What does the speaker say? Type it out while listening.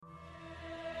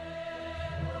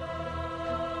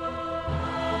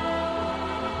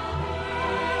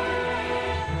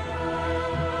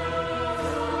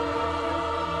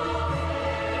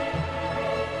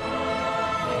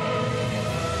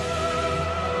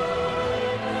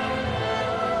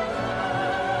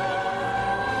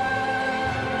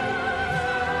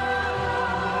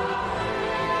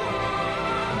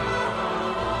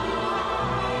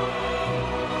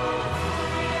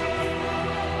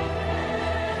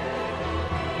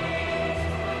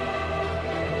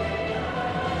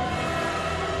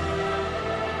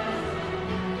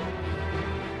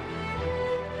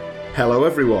Hello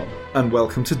everyone, and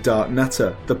welcome to Dark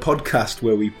Natter, the podcast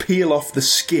where we peel off the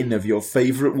skin of your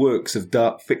favourite works of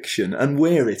dark fiction and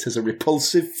wear it as a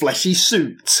repulsive, fleshy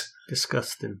suit.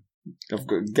 Disgusting.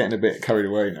 Getting a bit carried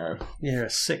away now. You're a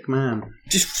sick man.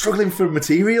 Just struggling for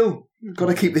material. Got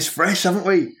to keep this fresh, haven't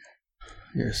we?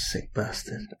 You're a sick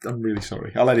bastard. I'm really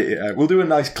sorry. I'll edit it out. We'll do a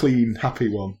nice, clean, happy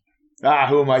one.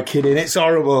 Who am I kidding? It's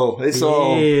horrible. It's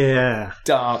all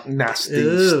dark,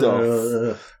 nasty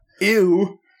stuff.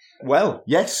 Ew. Well,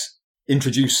 yes.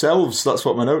 Introduce selves. That's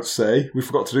what my notes say. We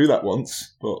forgot to do that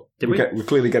once, but we're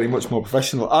clearly getting much more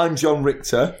professional. I'm John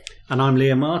Richter. And I'm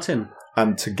Liam Martin.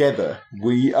 And together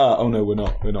we are... Oh, no, we're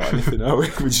not. We're not anything, are we?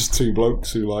 We're just two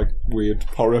blokes who like weird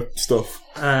horror stuff.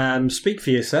 Speak for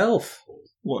yourself.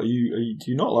 What, do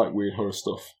you not like weird horror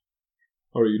stuff?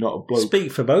 Or are you not a bloke?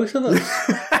 Speak for both of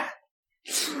us.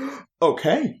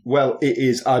 Okay. Well, it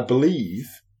is, I believe,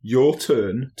 your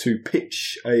turn to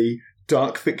pitch a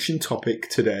dark fiction topic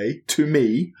today to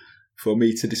me, for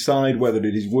me to decide whether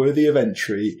it is worthy of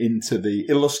entry into the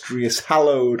illustrious,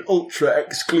 hallowed,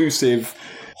 ultra-exclusive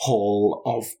Hall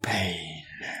of Pain.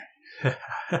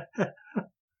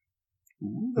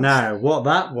 Now, what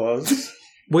that was...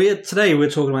 Today we're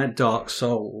talking about Dark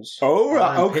Souls. Oh,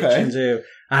 right, okay.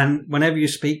 And whenever you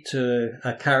speak to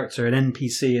a character, an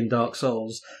NPC in Dark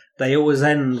Souls, they always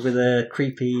end with a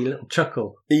creepy little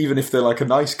chuckle. Even if they're like a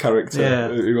nice character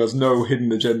who has no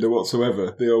hidden agenda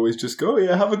whatsoever, they always just go, "Oh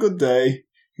yeah, have a good day."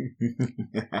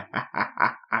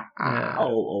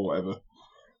 Or whatever.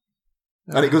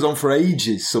 And it goes on for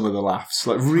ages, some of the laughs.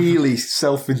 Like really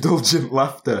self-indulgent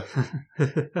laughter. No,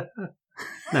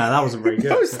 that wasn't very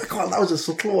good. That was a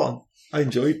subtle one. I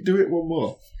enjoyed it. Do it one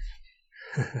more.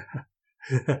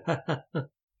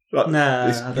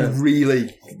 Nah, you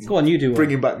really go on. You do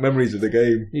bringing one. back memories of the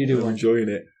game. You do I'm one. enjoying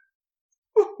it.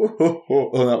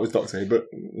 Oh, that was Dr. Hibbert,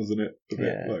 wasn't it? A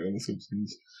bit like on The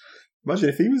Simpsons. Imagine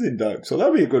if he was in Dark Souls.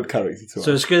 That'd be a good character to have.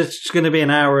 So it's going to be an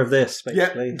hour of this,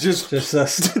 basically. Yeah, just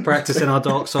us practicing our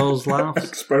Dark Souls laughs,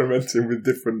 experimenting with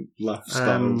different laugh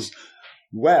styles.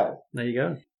 Well, there you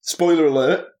go. Spoiler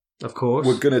alert. Of course.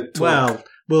 We're going to talk. Well,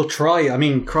 we'll try. I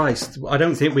mean, Christ, I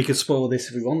don't think we could spoil this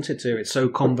if we wanted to. It's so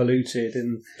convoluted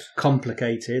and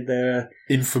complicated. There are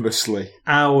infamously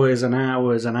hours and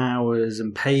hours and hours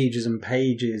and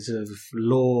pages of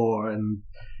lore and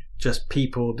just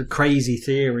the crazy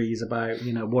theories about,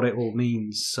 what it all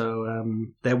means. So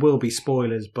there will be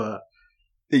spoilers, but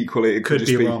equally it could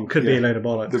be wrong. Could be a load of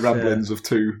bollocks. The ramblings of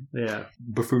two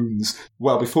buffoons.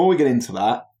 Well, before we get into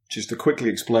that, just to quickly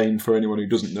explain for anyone who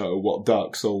doesn't know what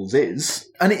Dark Souls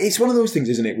is. And it's one of those things,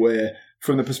 isn't it, where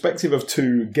from the perspective of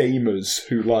two gamers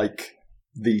who like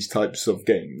these types of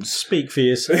games... Speak for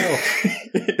yourself.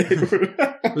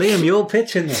 Liam, you're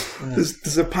pitching this.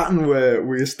 There's a pattern where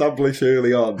we establish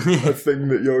early on a thing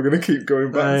that you're going to keep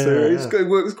going back to. It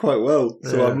works quite well.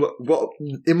 So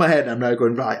in my head, I'm now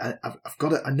going, right, I've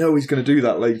got it. I know he's going to do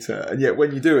that later. And yet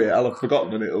when you do it, I'll have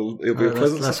forgotten and it'll be a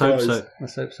pleasant surprise.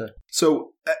 Let's hope so. So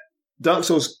Dark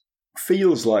Souls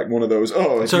feels like one of those,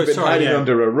 if you've been hiding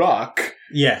under a rock...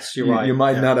 Yes, you're right. You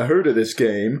might not have heard of this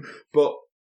game, but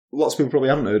lots of people probably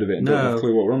haven't heard of it and don't have a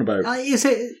clue what we're on about. Is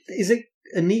it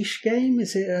a niche game?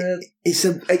 Is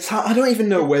it I don't even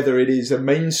know whether it is a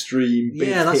mainstream big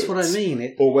that's hit, what I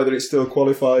mean. Or whether it still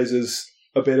qualifies as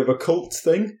a bit of a cult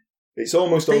thing. It's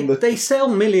almost They sell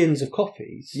millions of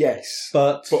copies. Yes.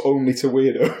 But only to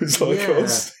weirdos like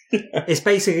us. It's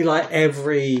basically like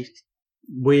every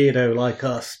weirdo like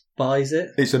us buys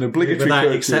it. It's an obligatory without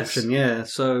purchase. Exception,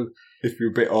 so... If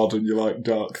you're a bit odd and you like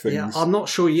dark things. Yeah, I'm not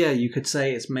sure, you could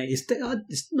say it's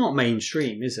not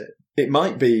mainstream, is it? It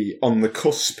might be on the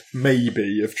cusp,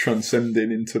 maybe, of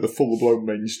transcending into the full-blown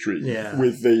mainstream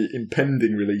with the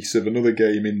impending release of another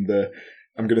game in the,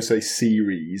 I'm going to say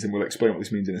series, and we'll explain what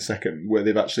this means in a second, where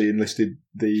they've actually enlisted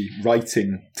the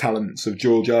writing talents of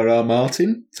George R.R.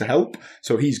 Martin to help.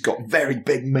 So he's got very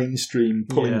big mainstream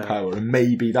pulling power, and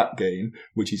maybe that game,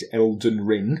 which is Elden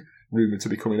Ring, rumoured to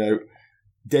be coming out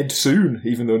dead soon,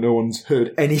 even though no one's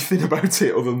heard anything about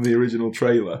it other than the original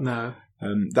trailer. No.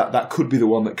 That could be the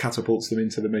one that catapults them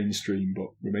into the mainstream, but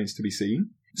remains to be seen.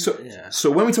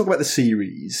 So when we talk about the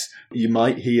series, you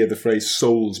might hear the phrase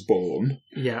Soulsborne.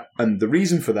 Yeah. And the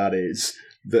reason for that is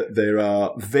that there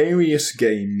are various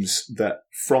games that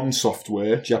From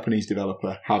Software, Japanese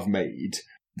developer, have made.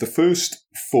 The first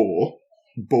 4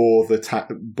 bore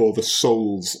the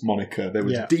Souls moniker. There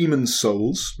was Demon's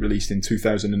Souls, released in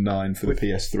 2009 for the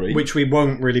PS3. Which we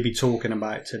won't really be talking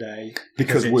about today.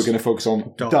 Because we're going to focus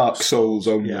on Dark Souls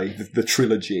only, the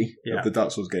trilogy of the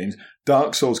Dark Souls games.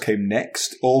 Dark Souls came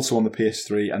next, also on the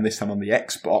PS3, and this time on the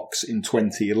Xbox in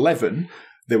 2011.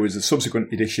 There was a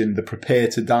subsequent edition, the Prepare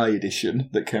to Die edition,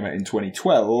 that came out in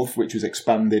 2012, which was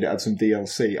expanded, it had some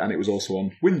DLC, and it was also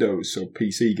on Windows, so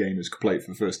PC gamers could play it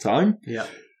for the first time. Yeah.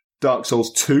 Dark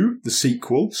Souls 2, the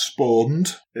sequel,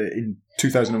 spawned in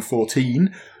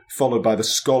 2014, followed by the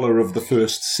Scholar of the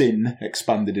First Sin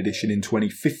expanded edition in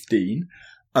 2015,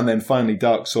 and then finally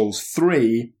Dark Souls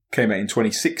 3 came out in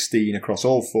 2016 across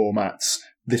all formats.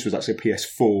 This was actually a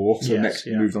PS4,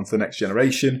 so moved on to the next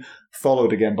generation,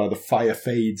 followed again by the Fire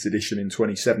Fades edition in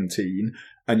 2017,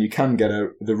 and you can get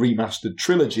the remastered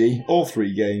trilogy, all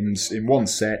 3 games in one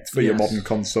set for your modern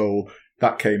console.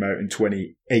 That came out in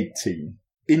 2018.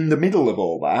 In the middle of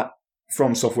all that,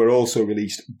 From Software also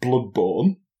released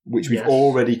Bloodborne, which we've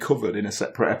already covered in a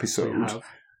separate episode,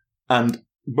 and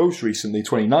most recently,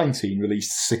 2019,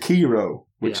 released Sekiro,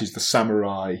 which is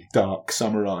the dark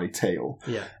samurai tale.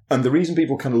 Yeah. And the reason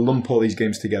people kind of lump all these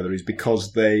games together is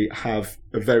because they have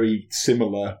a very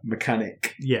similar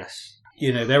mechanic. Yes.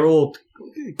 They're all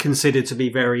considered to be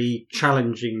very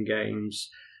challenging games,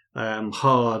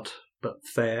 hard but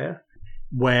fair,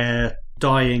 where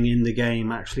dying in the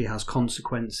game actually has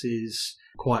consequences.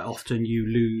 Quite often you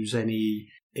lose any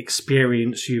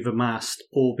experience you've amassed,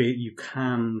 albeit you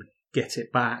can get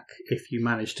it back if you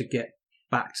manage to get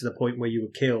back to the point where you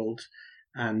were killed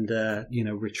and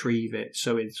retrieve it.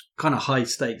 So it's kind of high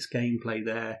stakes gameplay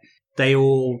there. They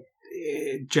all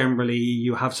generally,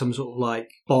 you have some sort of like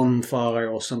bonfire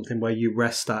or something where you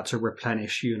rest at to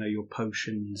replenish your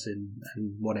potions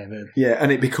and whatever. Yeah,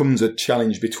 and it becomes a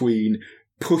challenge between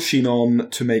pushing on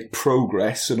to make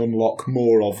progress and unlock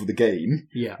more of the game,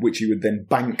 which you would then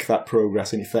bank that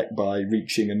progress in effect by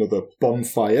reaching another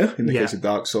bonfire. In the case of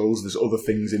Dark Souls, there's other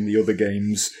things in the other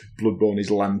games. Bloodborne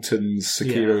is lanterns,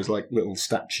 Sekiro is like little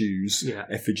statues,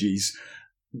 effigies,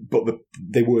 but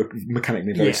they work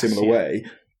mechanically in a very similar way.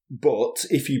 But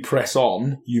if you press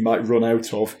on, you might run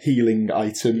out of healing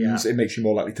items. It makes you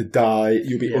more likely to die.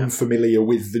 You'll be unfamiliar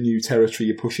with the new territory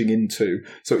you're pushing into.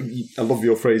 So I love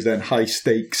your phrase then, high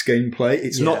stakes gameplay.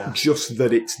 It's not just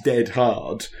that it's dead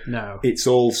hard. No. It's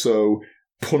also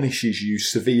punishes you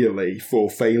severely for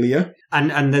failure.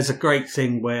 And there's a great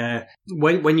thing where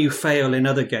when you fail in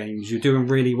other games, you're doing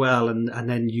really well and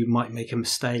then you might make a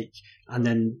mistake and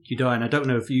then you die. And I don't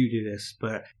know if you do this,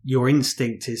 but your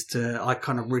instinct is I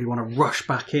kind of really want to rush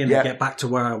back in and get back to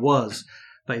where I was.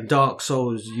 But in Dark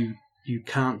Souls, you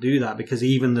can't do that because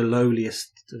even the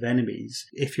lowliest of enemies,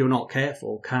 if you're not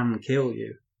careful, can kill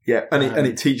you. Yeah, and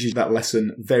it teaches that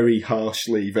lesson very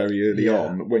harshly, very early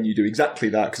on, when you do exactly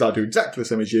that, because I do exactly the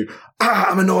same as you.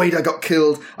 I'm annoyed I got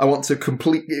killed. I want to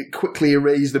quickly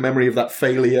erase the memory of that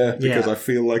failure because I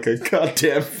feel like a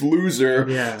goddamn loser.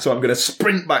 Yeah. So I'm going to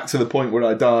sprint back to the point where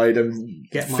I died and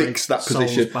fix that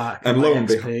position. Back and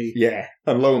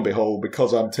lo and behold,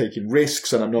 because I'm taking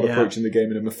risks and I'm not approaching the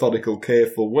game in a methodical,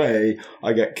 careful way,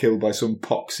 I get killed by some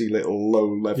poxy little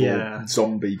low-level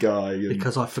zombie guy.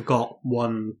 Because I forgot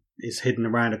one is hidden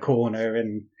around a corner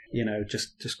and,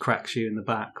 just cracks you in the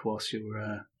back whilst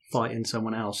you're fighting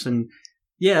someone else. And,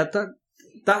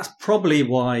 that's probably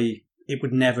why it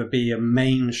would never be a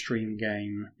mainstream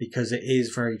game, because it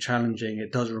is very challenging.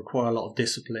 It does require a lot of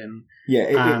discipline.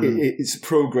 Yeah, it's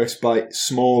progress by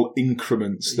small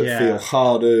increments that feel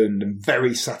hard-earned and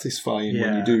very satisfying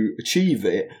when you do achieve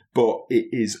it, but it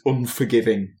is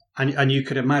unforgiving. And you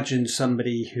could imagine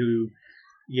somebody who,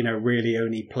 really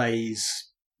only plays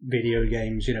video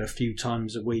games, a few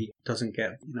times a week, doesn't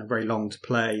get, very long to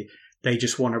play. They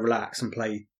just want to relax and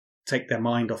take their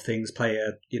mind off things, play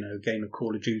a, game of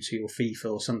Call of Duty or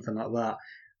FIFA or something like that.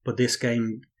 But this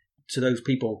game, to those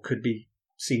people,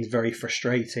 seems very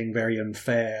frustrating, very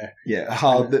unfair. Yeah,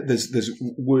 hard. There's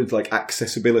words like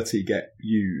accessibility get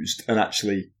used, and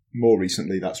actually, more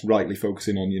recently, that's rightly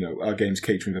focusing on, our games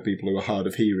catering for people who are hard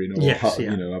of hearing or,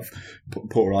 have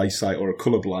poor eyesight or a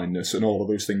colour blindness, and all of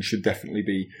those things should definitely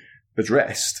be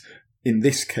addressed. In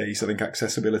this case, I think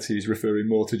accessibility is referring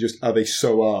more to just, are they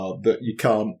so hard that you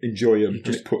can't enjoy them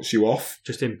and it puts you off?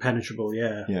 Just impenetrable,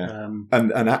 yeah.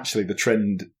 And actually the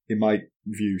trend, in my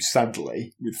view,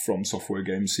 sadly, with From Software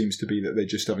games seems to be that they're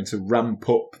just having to ramp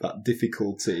up that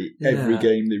difficulty every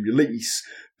game they release,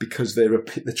 because they're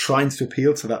trying to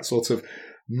appeal to that sort of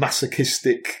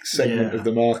masochistic segment of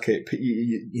the market.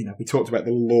 We talked about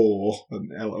the lore, and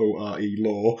LORE,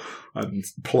 lore, and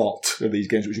plot of these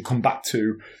games, which we'll come back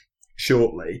to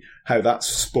shortly, how that's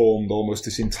spawned almost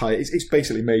this entire... It's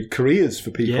basically made careers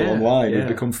for people online who've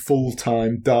become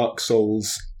full-time Dark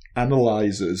Souls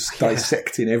analysers,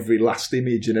 dissecting every last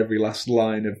image and every last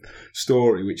line of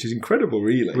story, which is incredible,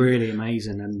 really. Really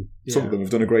amazing. And some of them have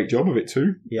done a great job of it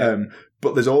too.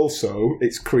 But there's also,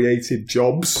 it's created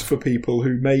jobs for people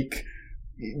who make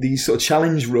these sort of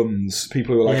challenge runs.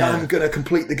 People who are like, I'm going to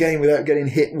complete the game without getting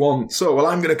hit once. So, well,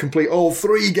 I'm going to complete all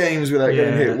 3 games without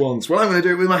getting hit once. Well, I'm going to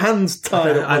do it with my hands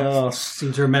tied up my arse. I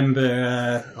seem to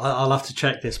remember, I'll have to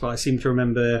check this, but I seem to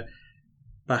remember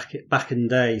back in the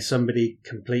day, somebody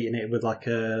completing it with like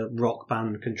a Rock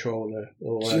Band controller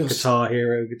or a Guitar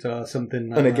Hero guitar, something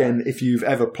like that. And again, if you've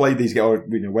ever played these games,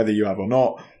 or whether you have or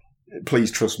not,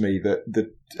 please trust me that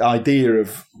the idea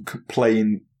of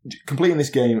completing this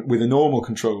game with a normal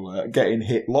controller, getting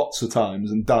hit lots of times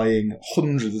and dying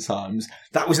hundreds of times,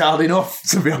 that was hard enough,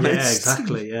 to be honest. Yeah,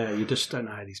 exactly. Yeah, you just don't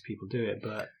know how these people do it.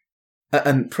 But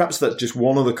and perhaps that's just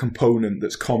one other component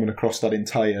that's common across that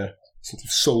entire sort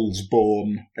of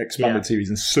Soulsborne expanded series,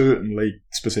 and certainly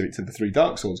specific to the 3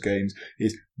 Dark Souls games,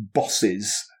 is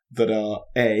bosses that are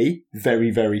A,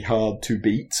 very, very hard to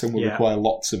beat and will require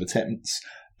lots of attempts,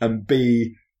 and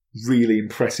B, really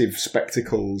impressive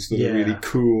spectacles that are really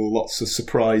cool, lots of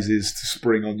surprises to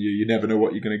spring on you. You never know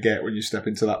what you're going to get when you step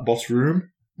into that boss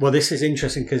room. Well, this is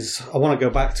interesting because I want to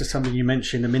go back to something you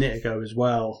mentioned a minute ago as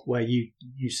well, where you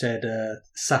said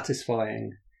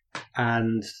satisfying,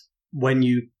 and when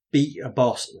you beat a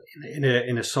boss in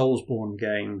a Soulsborne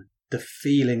game, the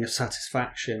feeling of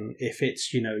satisfaction, if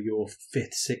it's your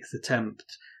 5th, 6th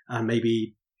attempt, and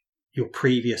maybe your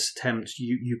previous attempt,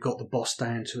 you got the boss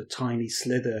down to a tiny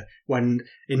slither when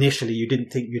initially you didn't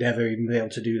think you'd ever even be able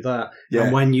to do that. Yeah.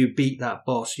 And when you beat that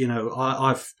boss,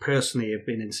 I've personally have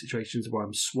been in situations where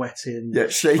I'm sweating. Yeah,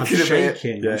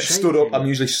 shaking. Yeah, stood up. I'm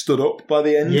usually stood up by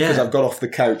the end because I've got off the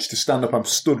couch to stand up. I'm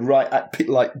stood right at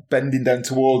bending down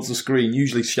towards the screen,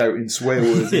 usually shouting swear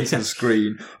words into the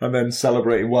screen and then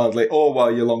celebrating wildly, all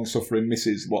while your long-suffering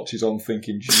missus watches on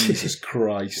thinking, Jesus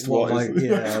Christ, what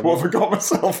have I got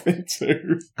myself into?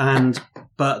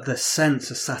 But the sense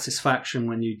of satisfaction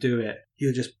when you do it,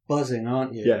 you're just buzzing,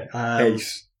 aren't you? Yeah,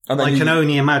 ace. And I can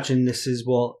only imagine this is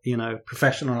what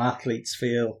professional athletes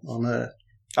feel on a.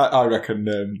 I reckon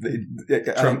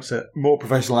trumps it. More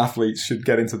professional athletes should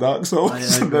get into Dark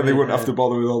Souls, and then they wouldn't have to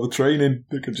bother with all the training.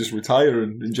 They could just retire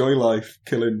and enjoy life,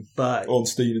 killing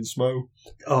Ornstein and Smough.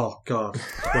 Oh God!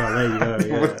 Well, there you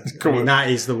go. Yeah.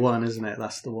 That is the one, isn't it?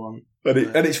 That's the one.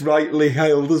 And it's rightly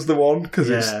hailed as the one because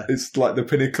it's like the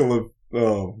pinnacle of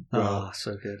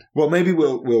so good. Well, maybe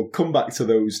we'll come back to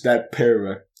that pair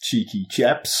of cheeky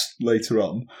chaps later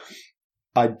on.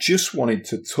 I just wanted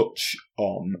to touch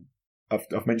on.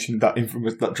 I've mentioned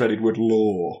that dreaded word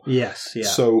lore. Yes, yeah.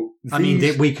 So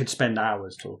we could spend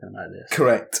hours talking about this.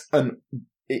 Correct. And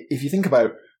if you think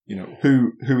about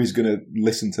who is going to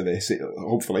listen to this,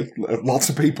 hopefully lots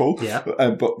of people. Yeah.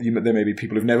 But there may be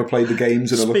people who've never played the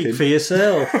games and are looking. Speak for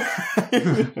yourself.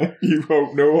 You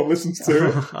hope no one listens to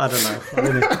it. I don't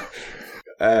know.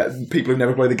 People who've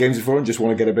never played the games before and just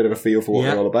want to get a bit of a feel for what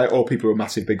they're all about, or people who are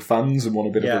massive big fans and want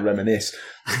a bit of a reminisce.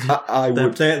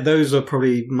 Those are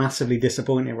probably massively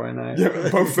disappointing right now. Yeah,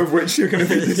 both of which you're going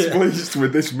to be displeased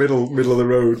with this middle of the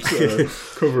road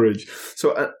coverage.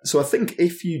 So I think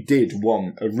if you did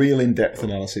want a real in-depth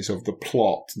analysis of the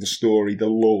plot, the story, the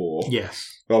lore,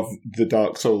 of the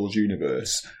Dark Souls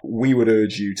universe, we would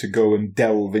urge you to go and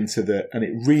delve into and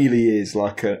it really is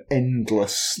like an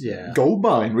endless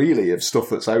goldmine, really, of stuff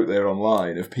that's out there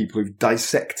online, of people who've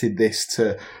dissected this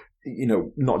to,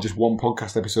 not just one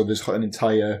podcast episode.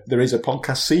 There is a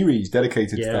podcast series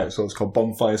dedicated to Dark Souls called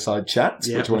Bonfireside Chats,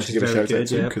 which I want to give a shout out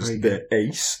to because they're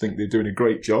ace. I think they're doing a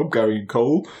great job. Gary and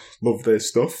Cole love their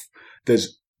stuff.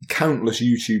 There's countless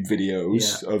YouTube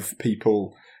videos of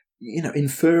people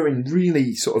inferring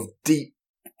really sort of deep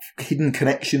hidden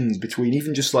connections between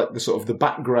even just like the sort of the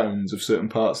backgrounds of certain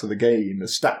parts of the game, a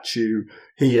statue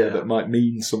here that might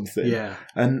mean something. Yeah.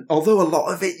 And although a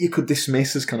lot of it you could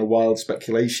dismiss as kind of wild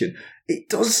speculation,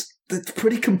 it's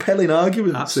pretty compelling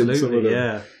arguments. Absolutely,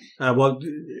 yeah.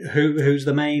 Who's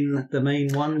the main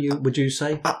one? Would you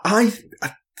say? I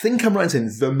think I'm right in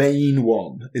saying the main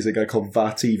one is a guy called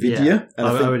VaatiVidya. Yeah, and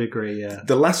I would agree, yeah.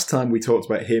 The last time we talked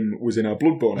about him was in our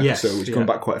Bloodborne episode, which gone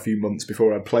back quite a few months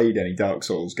before I played any Dark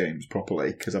Souls games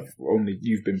properly, because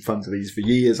you've been fans of these for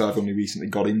years, I've only recently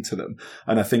got into them,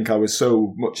 and I think I was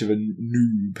so much of a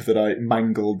noob that I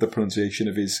mangled the pronunciation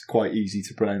of his quite easy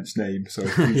to pronounce name, so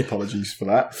huge apologies for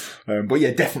that. But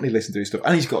yeah, definitely listen to his stuff,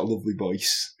 and he's got a lovely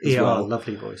voice as well.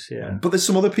 Lovely voice, yeah. But there's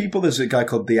some other people, there's a guy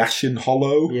called The Ashen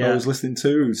Hollow I was listening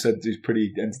to, who said he's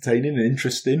pretty entertaining and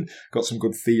interesting, got some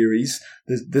good theories.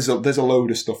 There's a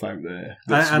load of stuff out there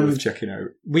that's worth checking out.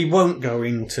 We won't go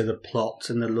into the plot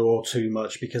and the lore too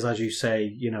much because, as you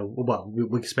say,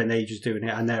 we could spend ages doing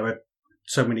it, and there are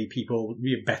so many people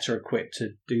better equipped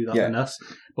to do that than us.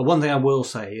 But one thing I will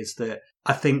say is that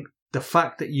I think the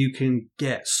fact that you can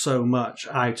get so much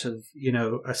out of,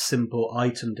 a simple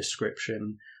item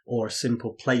description or a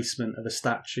simple placement of a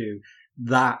statue,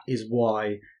 that is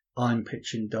why I'm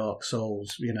pitching Dark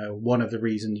Souls. One of the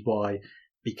reasons why,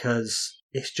 because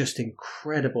it's just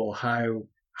incredible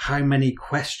how many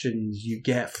questions you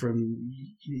get from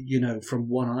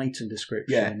one item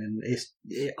description,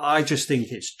 and I just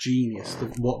think it's genius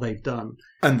what they've done.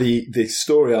 And the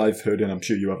story I've heard, and I'm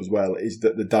sure you have as well, is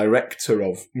that the director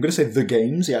of, I'm going to say the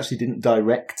games, he actually didn't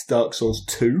direct Dark Souls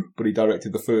 2, but he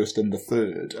directed the first and the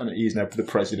third, and he's now the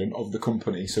president of the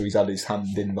company, so he's had his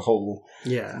hand in the whole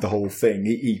thing.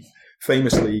 He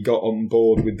famously got on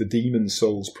board with the Demon's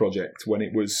Souls project when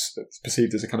it was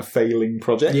perceived as a kind of failing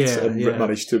project, and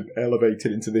managed to elevate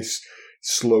it into this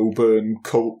slow burn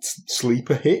cult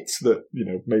sleeper hit that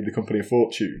made the company a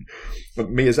fortune. But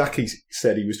Miyazaki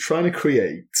said he was trying to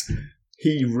create.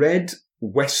 He read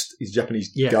he's a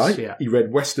Japanese guy. Yeah. He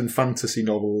read Western fantasy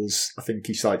novels. I think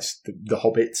he cites the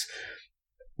Hobbit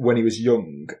when he was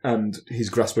young, and his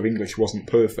grasp of English wasn't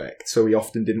perfect, so he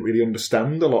often didn't really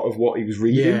understand a lot of what he was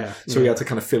reading, he had to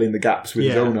kind of fill in the gaps with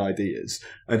his own ideas,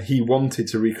 and he wanted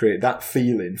to recreate that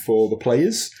feeling for the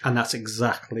players. And that's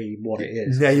exactly what it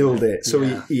is. Nailed it. So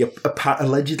he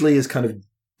allegedly has kind of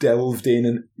delved in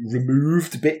and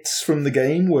removed bits from the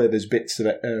game where there's bits of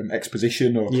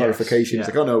exposition or clarification. It's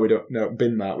like, oh no, we don't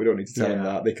bin that, we don't need to tell them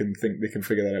that. They can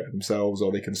figure that out for themselves,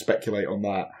 or they can speculate on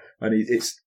that. And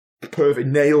it's perfect,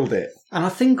 nailed it. And I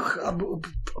think I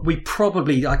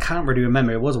can't really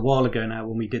remember, it was a while ago now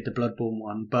when we did the Bloodborne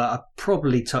one, but I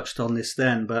probably touched on this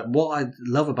then. But what I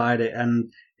love about it,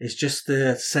 and it's just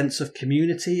the sense of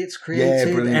community it's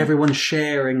created. Everyone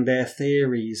sharing their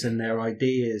theories and their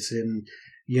ideas, and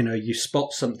you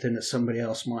spot something that somebody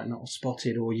else might not have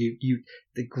spotted, or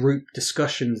the group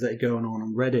discussions that are going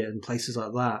on Reddit and places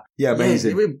like that. Yeah,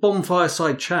 amazing.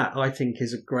 Bonfireside Chat, I think,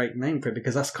 is a great name for it,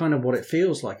 because that's kind of what it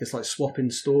feels like. It's like swapping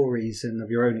stories and of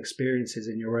your own experiences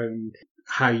and your own,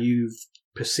 how you've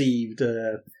perceived.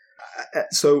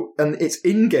 So, and it's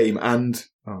in-game and,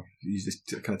 use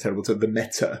this kind of terrible term, the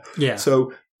meta. Yeah.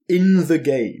 So, in the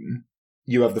game,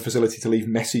 you have the facility to leave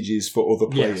messages for other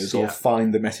players, or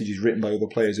find the messages written by other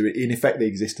players who, in effect, they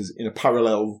exist as in a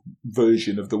parallel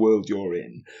version of the world you're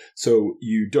in. So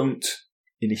you don't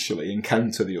initially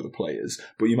encounter the other players,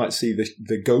 but you might see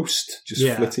the ghost just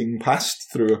flitting past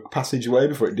through a passageway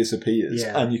before it disappears,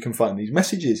 and you can find these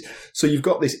messages. So you've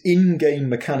got this in-game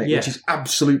mechanic, which is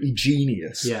absolutely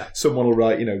genius. Yeah. Someone will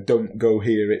write, don't go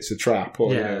here, it's a trap,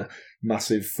 or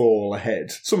massive fall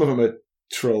ahead. Some of them are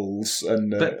trolls, and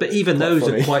but even those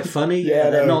are quite funny.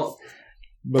 They're not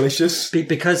malicious,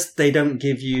 because they don't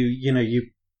give you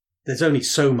there's only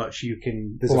so much you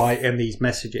can write in these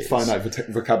messages. Finite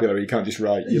vocabulary, you can't just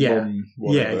write your mum,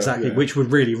 whatever. Exactly, which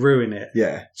would really ruin it.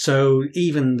 So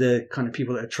even the kind of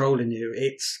people that are trolling you,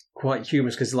 it's quite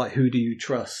humorous, because like, who do you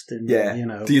trust? And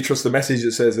do you trust the message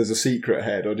that says there's a secret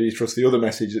ahead, or do you trust the other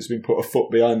message that's been put a foot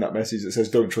behind that message that says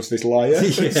don't trust this liar?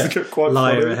 It's quite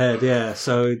liar funny. Ahead.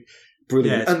 So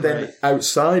brilliant. And then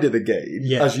outside of the game,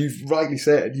 as you've rightly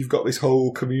said, you've got this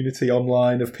whole community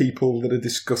online of people that are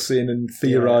discussing and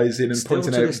theorising and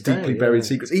pointing out deeply buried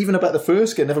secrets. Even about the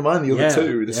first game, never mind the other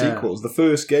two, the sequels. The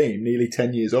first game, nearly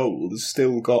 10 years old, has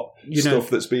still got stuff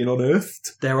that's been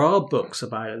unearthed. There are books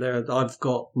about it. I've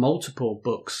got multiple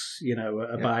books,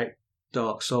 about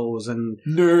Dark Souls and...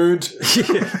 Nerd!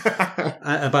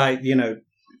 about,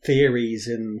 theories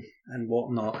and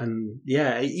whatnot, and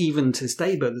even to this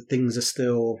day, but things are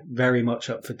still very much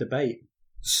up for debate.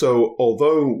 So,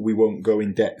 although we won't go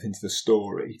in depth into the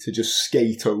story, to just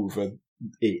skate over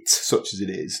it, such as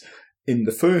it is, in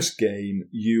the first game,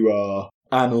 you are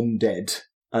an undead,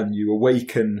 and you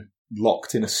awaken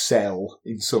locked in a cell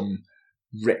in some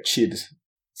wretched,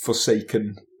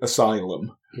 forsaken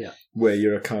asylum. Where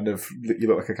you look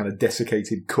like a kind of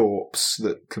desiccated corpse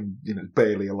that can,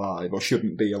 barely alive or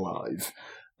shouldn't be alive.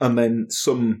 And then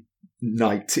some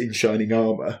knight in shining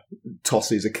armour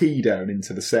tosses a key down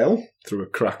into the cell through a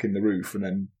crack in the roof and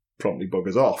then promptly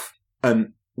buggers off.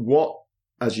 And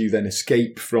as you then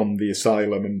escape from the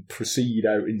asylum and proceed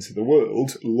out into the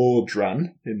world,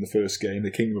 Lordran, in the first game,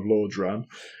 the Kingdom of Lordran,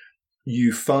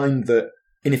 you find that,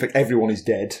 in effect, everyone is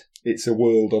dead. It's a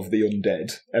world of the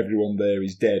undead. Everyone there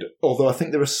is dead. Although I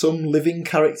think there are some living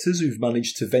characters who've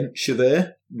managed to venture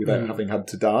there without having had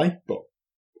to die, but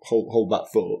hold that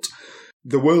thought.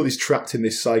 The world is trapped in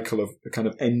this cycle of a kind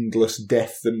of endless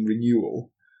death and renewal.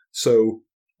 So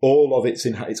all of its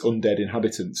undead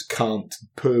inhabitants can't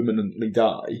permanently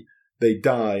die. They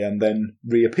die and then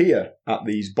reappear at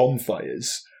these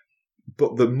bonfires.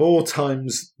 But the more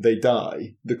times they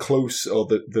die, the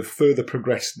the further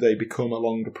progressed they become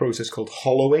along a process called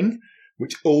hollowing,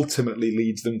 which ultimately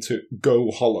leads them to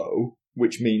go hollow,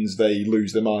 which means they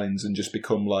lose their minds and just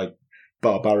become like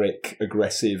barbaric,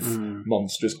 aggressive,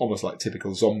 monsters, almost like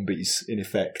typical zombies in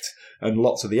effect. And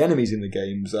lots of the enemies in the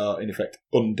games are in effect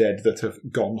undead that have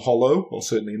gone hollow, or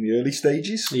certainly in the early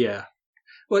stages. Yeah.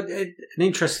 Well, an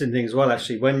interesting thing as well,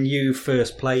 actually, when you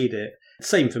first played it,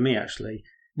 same for me actually.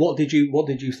 What did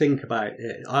you think about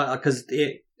it? Because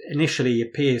it initially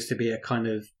appears to be a kind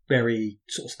of very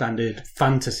sort of standard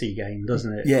fantasy game,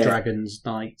 doesn't it? Yeah. Dragons,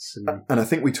 knights, and I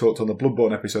think we talked on the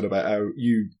Bloodborne episode about how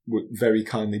you very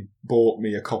kindly bought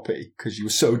me a copy because you were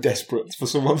so desperate for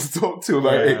someone to talk to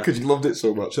about it because you loved it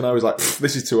so much, and I was like,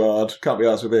 "This is too hard. Can't be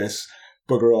arsed with this.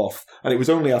 Bugger off." And it was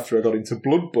only after I got into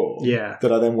Bloodborne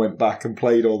that I then went back and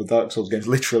played all the Dark Souls games,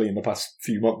 literally in the past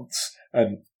few months,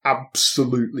 and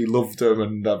absolutely loved them.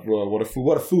 And what a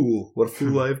fool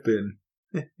I've been.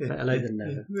 Better late than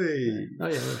never. Hey. Oh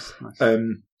yeah, that's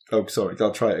nice. Sorry,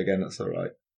 I'll try it again. That's all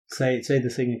right. Say the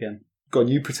thing again. Go on,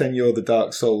 you pretend you're the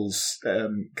Dark Souls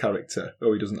character.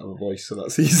 Oh, he doesn't have a voice, so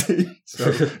that's easy.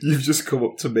 So you've just come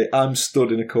up to me. I'm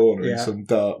stood in a corner in some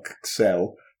dark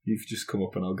cell. You've just come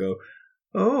up and I'll go,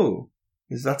 "Oh,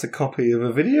 is that a copy of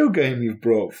a video game you've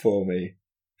brought for me?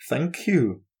 Thank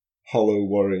you, Hollow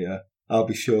Warrior. I'll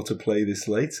be sure to play this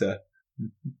later."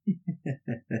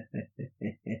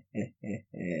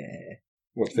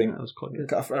 What do you think? That was quite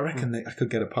good. I reckon I could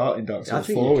get a part in Dark Souls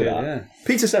 4 with that. Yeah.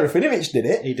 Peter Serafinovich did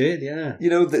it. He did, yeah. You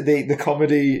know, the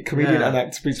comedian and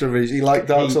actor Peter Serafinovich, he liked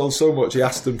Dark Souls so much, he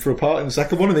asked them for a part in the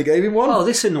second one and they gave him one. Oh,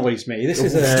 this annoys me.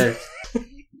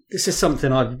 This is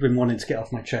something I've been wanting to get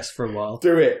off my chest for a while.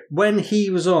 Do it. When he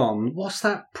was on, what's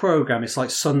that programme? It's like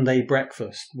Sunday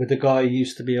Breakfast with the guy who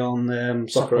used to be on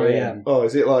Soccer AM. Oh,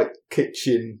 is it like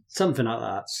Kitchen? Something like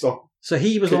that. So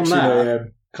he was on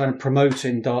that, kind of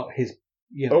promoting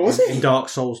in Dark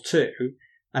Souls 2,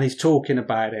 and he's talking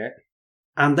about it.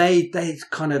 And they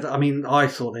kind of, I mean, I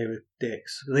thought they were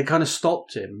dicks. They kind of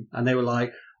stopped him and they were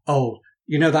like, "Oh,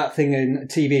 you know that thing in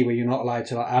TV where you're not allowed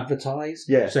to like advertise?"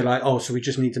 Yeah. So like, so we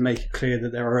just need to make it clear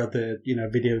that there are other,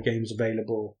 video games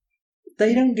available.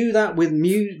 They don't do that with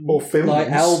music or films, like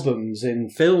albums in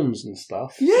films and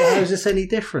stuff. Yeah. How is this any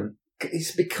different?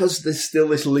 It's because there's still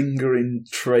this lingering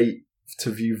trait to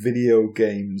view video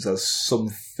games as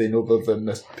something other than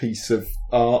a piece of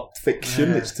art fiction.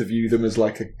 Yeah. It's to view them as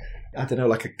like a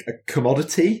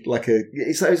commodity.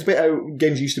 It's a bit how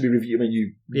games used to be reviewed. I mean,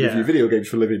 you review video games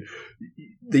for a living.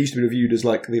 They used to be reviewed as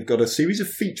like they've got a series of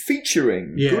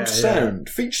featuring good sound,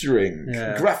 featuring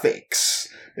graphics,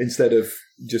 instead of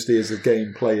just here's a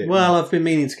game, play it. Well, I've been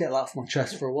meaning to get that off my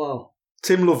chest for a while.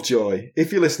 Tim Lovejoy,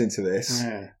 if you're listening to this,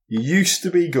 you used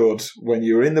to be good when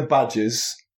you were in the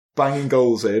Badgers, banging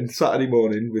goals in Saturday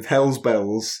morning with Hell's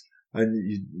Bells, and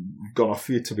you've gone off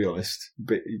for you, to be honest.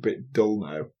 A bit dull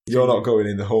now. You're not going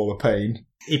in the Hall of Pain.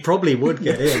 He probably would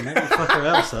get in. Maybe fucker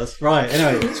else does. Right,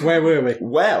 anyway, so where were we?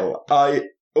 Well, I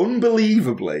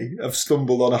unbelievably have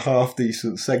stumbled on a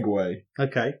half-decent segue.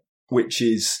 Okay. Which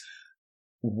is,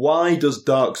 why does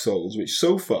Dark Souls, which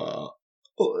so far,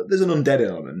 there's an undead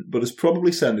element, but has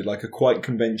probably sounded like a quite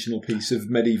conventional piece of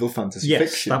medieval fantasy fiction.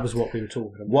 Yes, that was what we were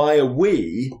talking about. Why are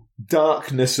we,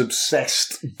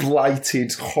 darkness-obsessed,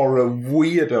 blighted horror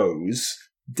weirdos,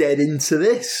 dead into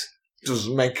this?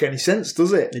 Doesn't make any sense,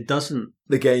 does it? It doesn't.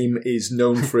 The game is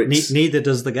known for its... Neither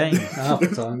does the game, half the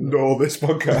time. Nor this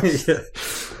podcast.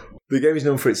 The game is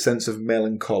known for its sense of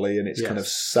melancholy and its kind of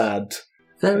sad...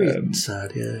 Very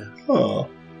sad, yeah. Oh,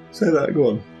 say that, go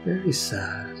on. Very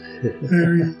sad.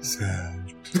 Very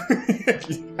sad.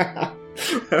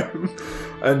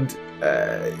 And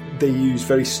they use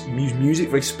music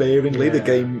very sparingly. The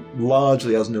game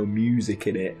largely has no music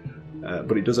in it,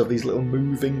 but it does have these little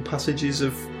moving passages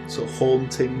of sort of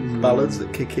haunting ballads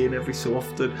that kick in every so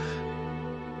often.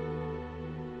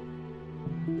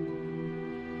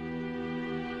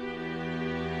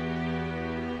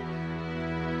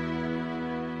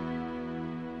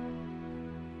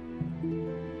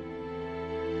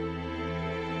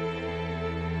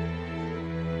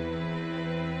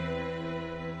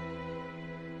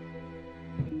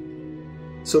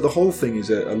 So the whole thing is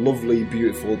a lovely,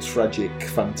 beautiful, tragic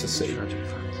fantasy.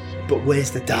 But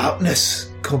where's the darkness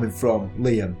coming from,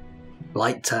 Liam?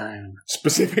 Blighttown.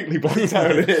 Specifically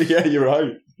Blighttown. Yeah, you're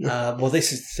right. Well,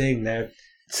 this is the thing there.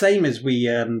 Same as we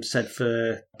said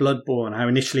for Bloodborne, how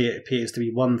initially it appears to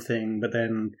be one thing, but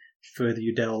then further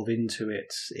you delve into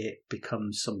it, it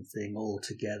becomes something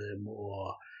altogether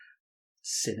more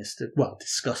sinister, well,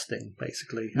 disgusting,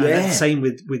 basically. And then same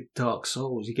with Dark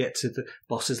Souls. You get to the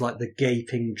bosses like the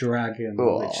Gaping Dragon,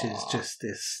 which is just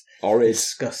this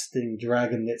disgusting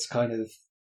dragon that's kind of...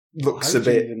 Looks a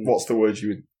bit... What's the word you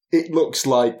would... It looks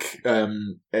like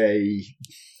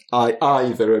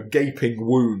either a gaping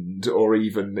wound or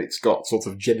even it's got sort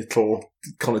of genital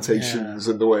connotations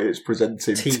in the way it's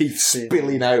presented. Teeth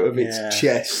spilling out of its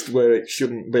chest where it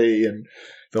shouldn't be, and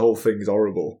the whole thing is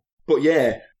horrible. But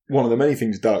yeah, one of the many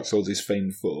things Dark Souls is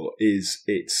famed for is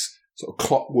its sort of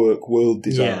clockwork world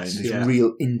design,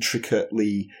 real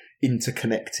intricately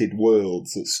interconnected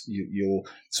worlds that you'll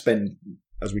spend,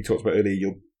 as we talked about earlier,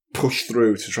 you'll push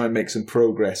through to try and make some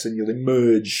progress, and you'll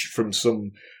emerge from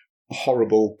some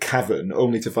horrible cavern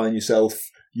only to find yourself,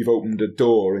 you've opened a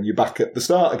door and you're back at the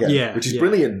start again, which is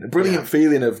brilliant. A brilliant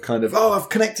feeling of kind of, I've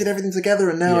connected everything together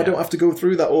and now I don't have to go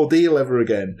through that ordeal ever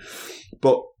again.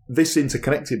 But this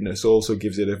interconnectedness also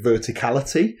gives it a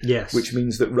verticality, which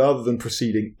means that rather than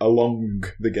proceeding along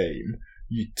the game,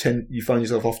 you find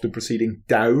yourself often proceeding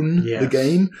down the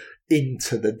game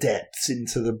into the depths,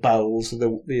 into the bowels of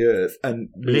the earth, and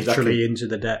literally into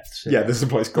the depths. Yeah, there's a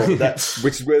place called the Depths,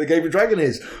 which is where the Gaping Dragon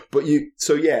is. But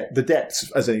the depths,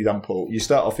 as an example, you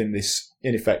start off in this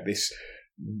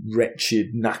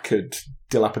wretched, knackered,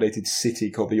 dilapidated city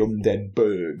called the Undead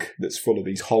Burg that's full of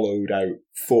these hollowed out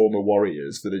former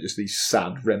warriors that are just these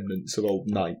sad remnants of old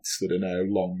knights that are now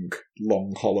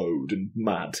long hollowed and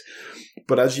mad.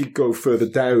 But as you go further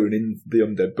down in the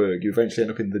Undead Burg, you eventually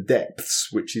end up in the Depths,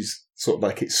 which is sort of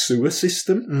like its sewer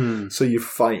system. So you're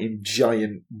fighting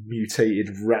giant mutated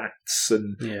rats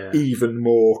and even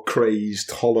more crazed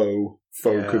hollow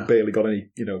folk who've barely got any,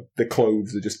 the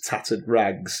clothes are just tattered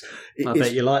rags. I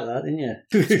bet you like that, didn't you?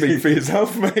 Speak for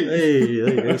yourself, mate. Hey, there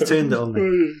you go. It's turned it on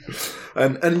me.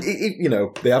 And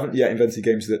they haven't yet invented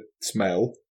games that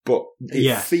smell, but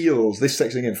this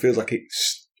section again feels like it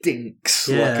stinks,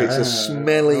 like it's a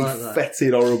smelly,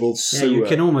 fetid, horrible sewer. Yeah, you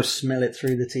can almost smell it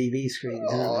through the TV screen.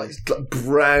 It's like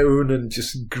brown and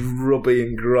just grubby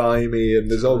and grimy, and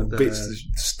there's all bits of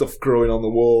stuff growing on the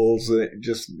walls, and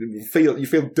you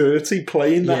feel dirty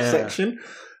playing that section.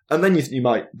 And then you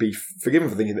might be forgiven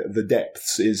for thinking that the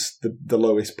Depths is the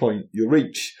lowest point you'll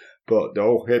reach. But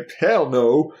hell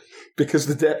no, because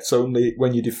the Depths only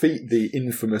when you defeat the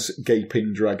infamous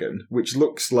Gaping Dragon, which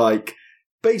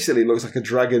basically looks like a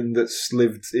dragon that's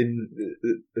lived in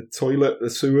a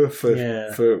sewer for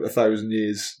 1,000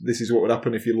 years. This is what would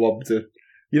happen if you lobbed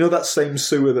that same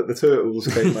sewer that the turtles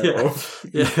came out of.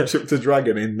 Chucked a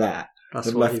dragon in that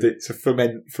and left it to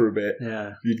ferment for a bit.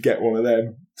 You'd get one of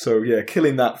them. So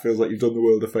killing that feels like you've done the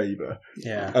world a favour.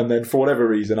 And then for whatever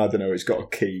reason, I don't know, it's got a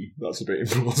key. That's a bit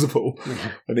implausible.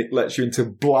 And it lets you into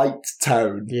Blight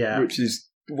Town, which is,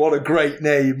 what a great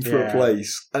name for a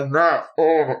place. And that,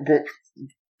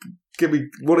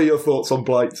 what are your thoughts on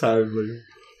Blight Town, Liam?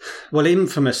 Well,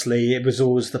 infamously, it was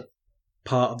always the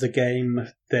part of the game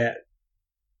that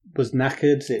was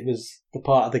knackered. It was the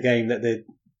part of the game that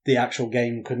the actual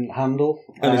game couldn't handle.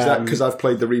 And is that because I've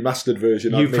played the remastered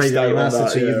version? You've played the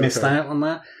remastered, so you've missed out on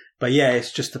that. But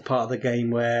it's just the part of the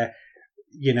game where,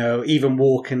 even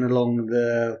walking along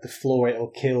the floor,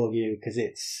 it'll kill you because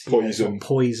it's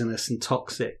poisonous and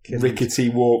toxic. And rickety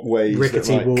walkways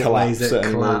that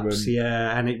collapse.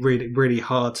 And it really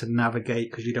hard to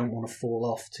navigate because you don't want to fall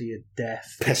off to your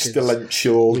death.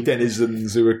 Pestilential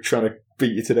denizens who are trying to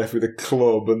beat you to death with a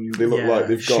club, and they look like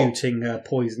they've got shooting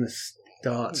poisonous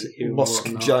darts at you.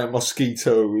 Giant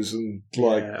mosquitoes and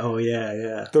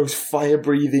those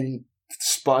fire-breathing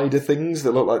spider things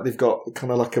that look like they've got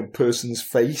kind of like a person's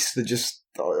face. They're just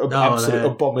absolute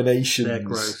abominations. They're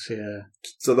gross,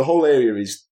 So the whole area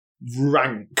is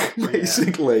rank,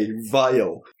 basically,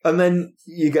 vile. And then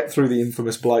you get through the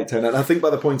infamous Blight Town, and I think by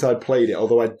the point I'd played it,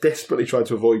 although I desperately tried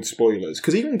to avoid spoilers,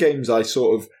 because even games I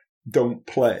sort of don't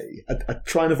play, I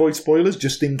try and avoid spoilers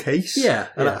just in case.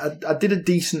 I did a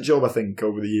decent job, I think,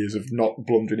 over the years of not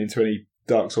blundering into any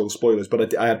Dark Souls spoilers,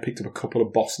 but I had picked up a couple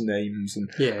of boss names, and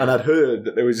I'd heard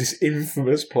that there was this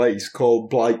infamous place called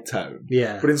Blight Town.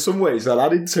 But in some ways that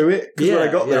added to it, because when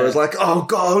I got there I was like, oh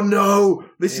god, no,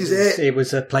 this is it. It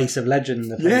was a place of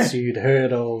legend, a place you'd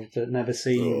heard of but never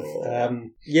seen.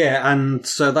 And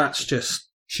so that's just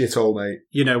shithole, mate.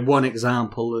 One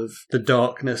example of the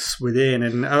darkness within,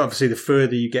 and obviously the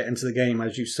further you get into the game,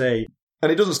 as you say.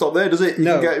 And it doesn't stop there, does it? You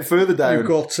can get further down. You've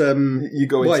got... you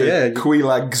go into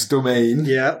Quelaag's domain.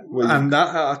 And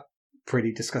that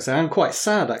pretty disgusting and quite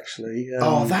sad, actually. They've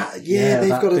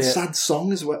got a sad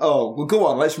song as well. Oh, well, go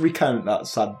on, let's recount that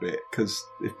sad bit, because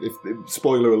if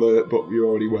spoiler alert, but you're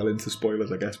already well into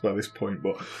spoilers, I guess, by this point,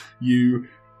 but you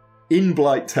in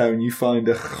Blighttown, you find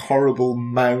a horrible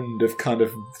mound of kind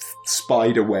of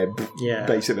spider web,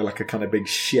 basically like a kind of big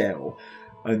shell,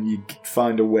 and you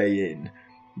find a way in.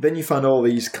 Then you find all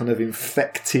these kind of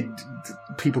infected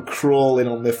people crawling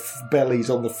on their bellies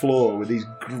on the floor with these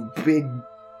big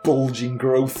bulging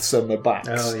growths on their backs.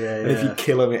 Oh, yeah. And if you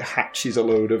kill them, it hatches a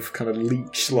load of kind of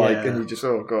leech-like, and you just,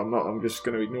 oh god, I'm just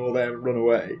going to ignore them and run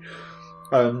away.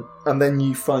 And then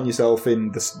you find yourself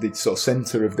in the sort of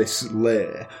centre of this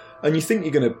lair, and you think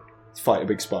you're going to fight a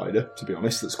big spider, to be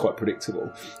honest, that's quite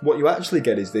predictable. What you actually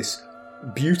get is this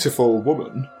beautiful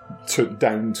woman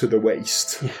down to the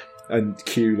waist. Yeah. And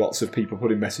cue lots of people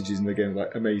putting messages in the game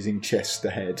like amazing chest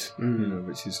ahead,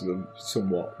 which is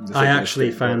somewhat... I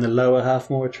actually found the lower half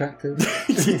more attractive.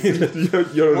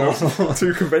 you're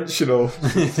too conventional.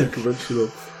 Too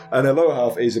conventional. And the lower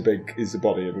half is the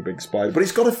body of a big spider. But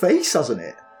it's got a face, hasn't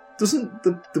it? Doesn't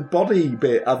the body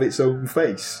bit have its own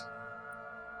face?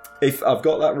 If I've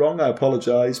got that wrong, I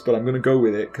apologise, but I'm going to go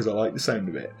with it because I like the sound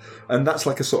of it. And that's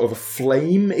like a sort of a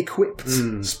flame-equipped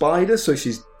spider, so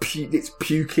it's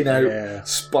puking out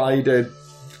spider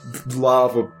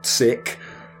larva sick.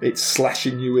 It's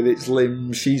slashing you with its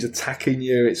limbs. She's attacking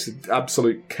you. It's an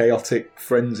absolute chaotic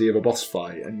frenzy of a boss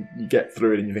fight, and you get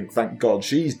through it and you think, thank God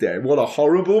she's dead. What a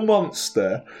horrible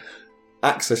monster.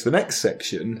 Access the next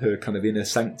section, her kind of inner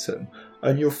sanctum,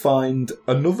 and you'll find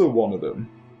another one of them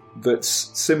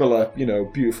that's similar,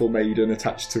 beautiful maiden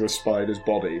attached to a spider's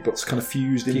body, but it's kind of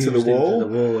fused into the wall.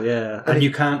 And you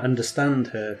can't understand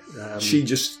her. She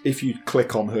just, if you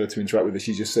click on her to interact with her,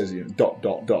 she just says, ...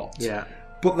 Yeah.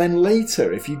 But then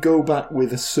later, if you go back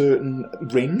with a certain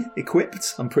ring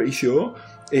equipped, I'm pretty sure,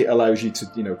 it allows you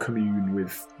to, commune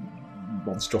with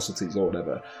monstrosities or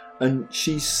whatever. And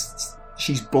she's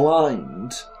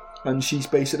blind. And she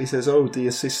basically says, oh,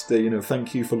 dear sister,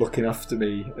 thank you for looking after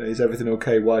me. Is everything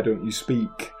okay? Why don't you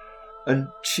speak? And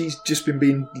she's just been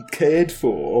being cared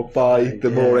for by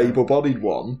the more able-bodied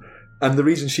one. And the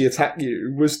reason she attacked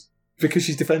you was because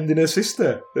she's defending her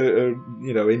sister,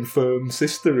 infirm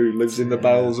sister who lives in the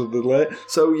bowels of the lair.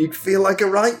 So you feel like a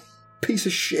right piece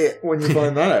of shit when you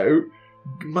find that out.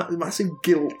 Massive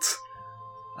guilt.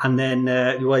 And then,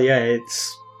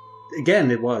 it's...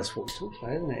 Again, it was what we talked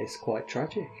about, isn't it? It's quite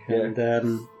tragic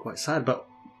and quite sad, but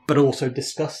also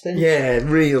disgusting. Yeah,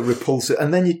 real repulsive.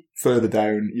 And then further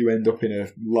down, you end up in a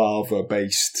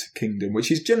lava-based kingdom, which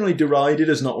is generally derided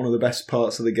as not one of the best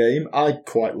parts of the game. I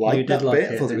quite liked that bit.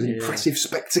 I thought it was an impressive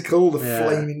spectacle, the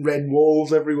flaming red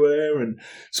walls everywhere, and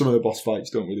some of the boss fights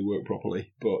don't really work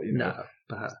properly. But no,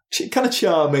 but kind of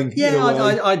charming. Yeah,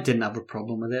 I didn't have a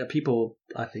problem with it. People,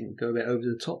 I think, go a bit over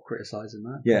the top criticising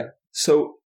that. Yeah.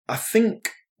 So I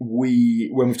think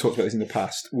when we've talked about this in the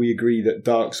past, we agree that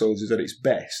Dark Souls is at its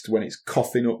best when it's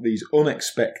coughing up these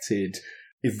unexpected,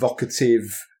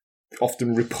 evocative,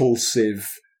 often repulsive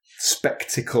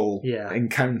spectacle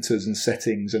encounters and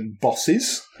settings and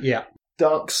bosses. Yeah.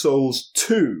 Dark Souls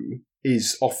 2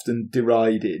 is often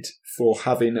derided for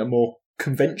having a more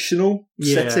conventional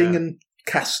setting and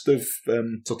cast of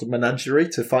sort of menagerie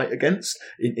to fight against.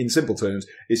 In simple terms,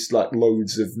 it's like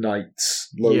loads of knights,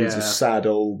 loads of sad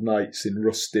old knights in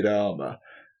rusted armour,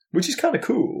 which is kind of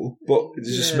cool, but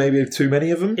there's just maybe too many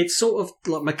of them. It's sort of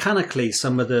like mechanically,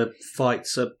 some of the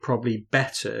fights are probably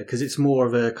better because it's more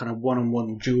of a kind of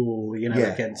one-on-one duel,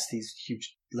 against these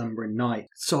huge lumbering knights.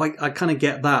 So I kind of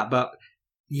get that, but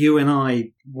you and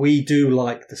I, we do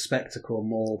like the spectacle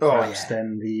more perhaps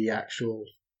than the actual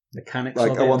mechanics of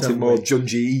it. I wanted more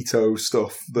Junji Ito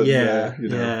stuff than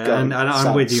and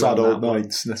I'm with you sad on old that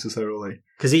knights necessarily.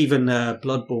 Because even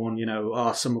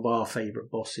Bloodborne, some of our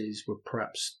favourite bosses were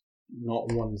perhaps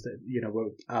not ones that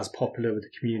were as popular with the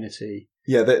community.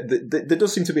 Yeah, there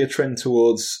does seem to be a trend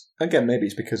towards, again, maybe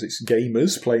it's because it's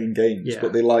gamers playing games,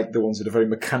 but they like the ones that are very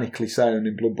mechanically sound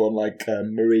in Bloodborne, like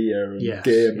Maria and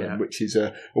Gearman, which is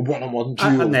a one-on-one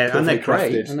duel. And they're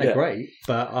great, great,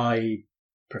 but I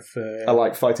prefer... I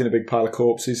like fighting a big pile of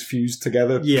corpses fused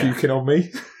together, puking on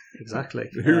me. Exactly.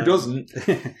 Who doesn't?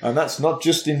 And that's not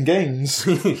just in games.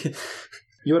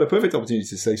 You had a perfect opportunity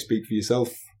to say speak for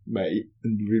yourself, mate,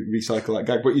 and recycle that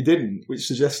gag, but you didn't, which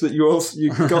suggests that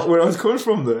you got where I was coming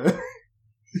from there.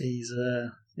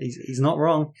 He's not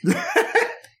wrong.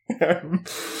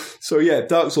 So yeah,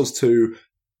 Dark Souls 2,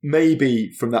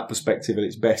 maybe from that perspective at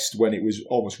its best when it was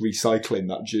almost recycling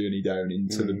that journey down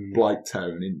into the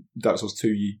Blighttown. In Dark Souls 2,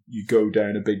 you go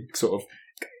down a big sort of...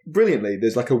 Brilliantly,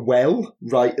 there's like a well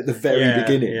right at the very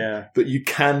beginning that you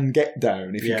can get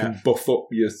down if you can buff up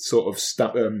your sort of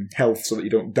health so that you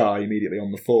don't die immediately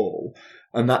on the fall.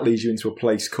 And that leads you into a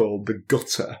place called the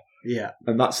Gutter, Yeah.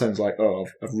 And that sounds like, oh,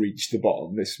 I've reached the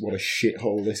bottom. What a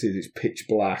shithole this is. It's pitch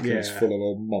black and it's full of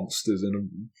all monsters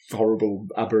and horrible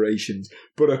aberrations.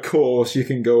 But of course, you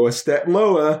can go a step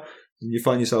lower and you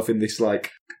find yourself in this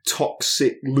like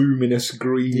toxic, luminous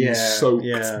green,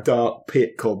 soaked, dark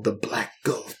pit called the Black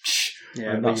Gulch.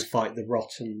 Yeah, and where you fight the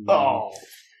rotten. Oh,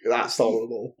 that's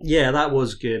horrible. Yeah, that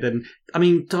was good. And I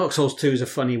mean, Dark Souls 2 is a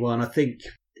funny one. I think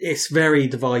it's very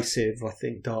divisive, I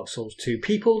think, Dark Souls 2.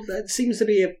 People, that seems to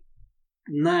be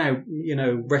now,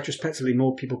 retrospectively,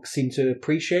 more people seem to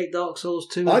appreciate Dark Souls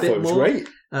 2 a bit more. I thought it was great.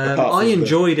 I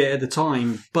enjoyed it at the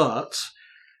time, but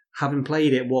having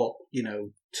played it,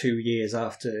 2 years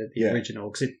after the original,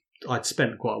 because I'd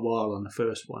spent quite a while on the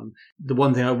first one. The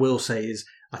one thing I will say is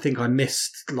I think I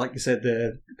missed, like you said,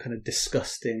 the kind of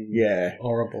disgusting,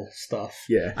 horrible stuff.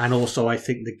 Yeah. And also I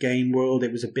think the game world,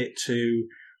 it was a bit too...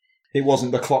 It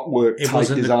wasn't the clockwork type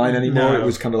design anymore. No. It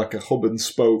was kind of like a hub and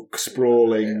spoke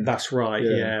sprawling. That's right,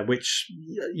 yeah. Which,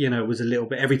 was a little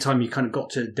bit... Every time you kind of got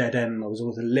to a dead end, I was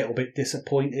always a little bit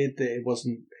disappointed that it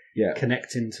wasn't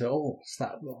connecting to, it's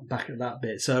that back at that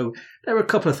bit. So there were a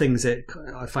couple of things that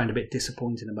I find a bit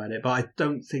disappointing about it, but I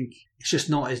don't think... It's just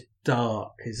not as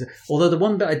dark. Although the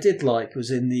one bit I did like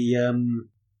was in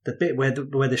the bit where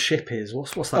the ship is.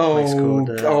 What's that place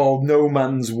called? No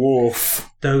Man's Wharf.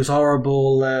 Those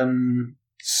horrible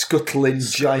scuttling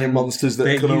giant monsters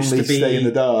that can only stay in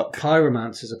the dark.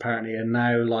 Pyromancers apparently are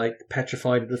now like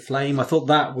petrified of the flame. I thought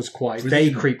that was quite...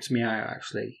 They creeped me out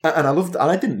actually. And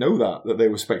I didn't know that they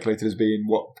were speculated as being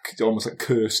almost like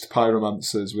cursed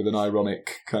pyromancers with an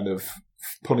ironic kind of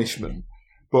punishment.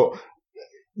 But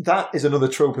that is another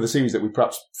trope of the series that we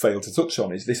perhaps failed to touch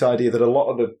on, is this idea that a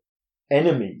lot of the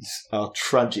enemies are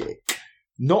tragic.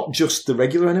 Not just the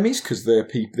regular enemies, because they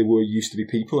were used to be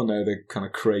people and now they're kind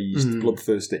of crazed,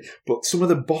 bloodthirsty. But some of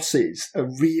the bosses are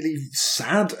really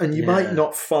sad, and you might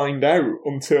not find out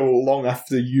until long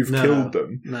after you've killed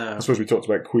them. No. I suppose we talked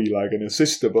about Quelaag and her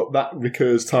sister, but that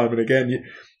recurs time and again.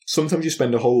 Sometimes you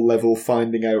spend a whole level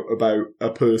finding out about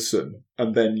a person,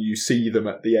 and then you see them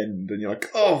at the end, and you're like,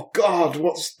 "Oh God,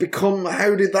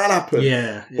 how did that happen?"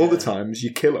 Yeah. Other times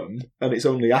you kill them, and it's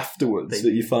only afterwards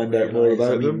that you find out more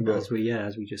about them. As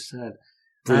we just said.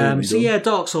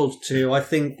 Dark Souls 2, I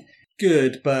think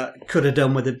good, but could have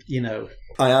done with it.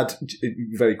 I had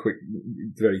very quick,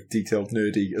 very detailed,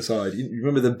 nerdy aside. You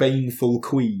remember the Baneful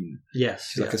Queen? Yes.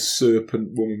 She's like a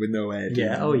serpent woman with no head.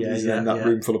 Yeah, in that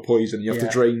room full of poison. You have to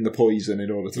drain the poison in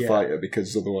order to fight her,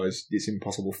 because otherwise it's an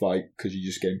impossible fight because you're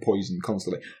just getting poisoned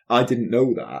constantly. I didn't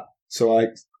know that, so I,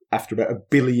 after about 1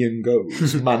 billion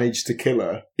goes, managed to kill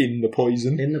her in the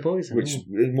poison. Which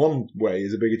in one way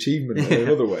is a big achievement, and in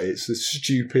another way it's a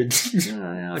stupid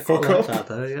I quite like that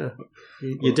though, yeah.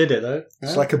 You did it though.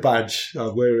 It's like a badge.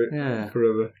 I'll wear it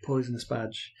forever. Poisonous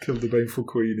badge. Killed the Baneful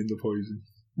Queen in the poison.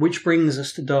 Which brings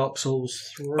us to Dark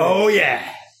Souls 3. Oh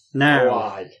yeah!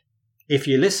 Now, if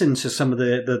you listen to some of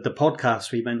the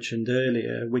podcasts we mentioned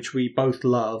earlier, which we both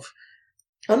love,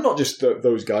 and not just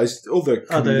those guys, other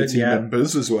community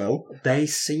members as well. They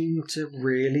seem to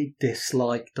really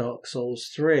dislike Dark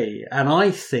Souls 3. And I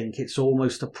think it's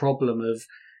almost a problem of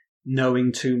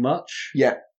knowing too much.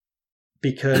 Yeah.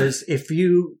 Because if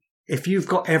you've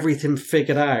got everything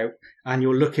figured out and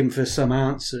you're looking for some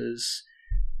answers,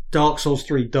 Dark Souls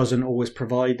 3 doesn't always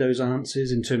provide those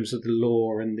answers in terms of the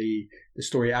lore and the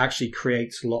story. It actually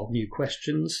creates a lot of new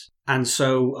questions. And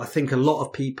so I think a lot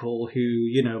of people who,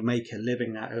 make a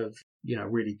living out of,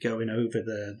 really going over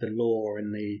the lore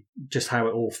and just how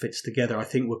it all fits together, I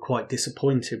think were quite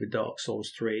disappointed with Dark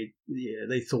Souls 3. Yeah,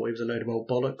 they thought it was a load of old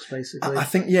bollocks, basically. I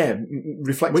think,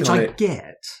 reflecting on it. Which I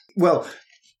get. Well,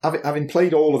 having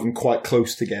played all of them quite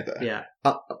close together,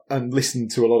 and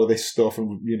listened to a lot of this stuff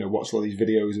and watched a lot of these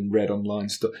videos and read online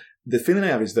stuff, the feeling I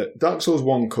have is that Dark Souls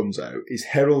 1 comes out, is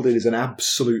heralded as an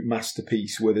absolute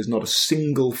masterpiece where there's not a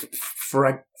single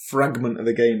fragment of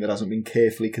the game that hasn't been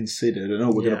carefully considered,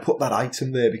 and we're going to put that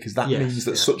item there because that means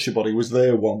that such a body was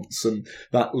there once and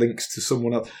that links to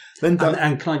someone else. Then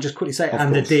and can I just quickly say,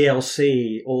 and the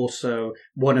DLC also,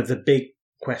 one of the big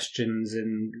questions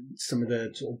in some of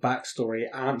the sort of backstory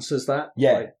answers that.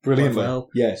 Yeah, brilliantly. Well.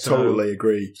 Yeah, totally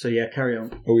agree. So carry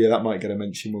on. Oh yeah, that might get a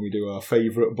mention when we do our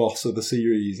favourite boss of the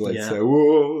series later.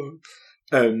 Whoa.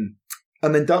 And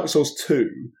then Dark Souls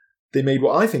 2, they made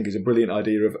what I think is a brilliant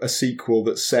idea of a sequel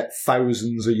that's set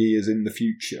thousands of years in the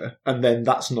future, and then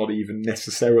that's not even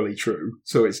necessarily true.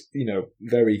 So it's,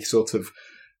 very sort of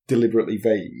deliberately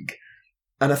vague.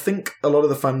 And I think a lot of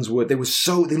the fans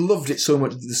they loved it so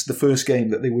much, the first game,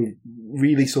 that they were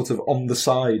really sort of on the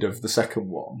side of the second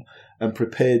one and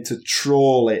prepared to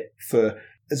trawl it for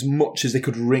as much as they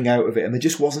could wring out of it. And there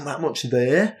just wasn't that much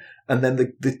there. And then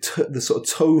the sort of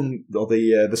tone or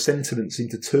the sentiment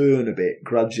seemed to turn a bit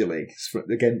gradually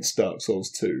against Dark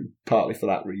Souls 2, partly for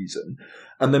that reason.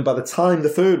 And then by the time the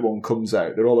third one comes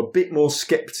out, they're all a bit more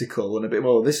sceptical and a bit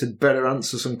more, this had better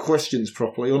answer some questions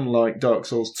properly, unlike Dark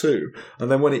Souls 2.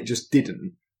 And then when it just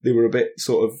didn't, they were a bit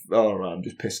sort of, oh, right, I'm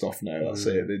just pissed off now, that's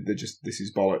it, they're just, this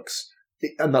is bollocks.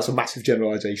 And that's a massive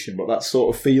generalisation, but that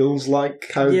sort of feels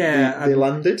like how they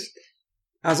landed.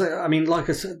 Like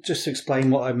I said, just to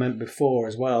explain what I meant before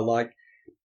as well, like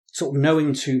sort of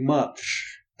knowing too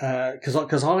much,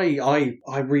 because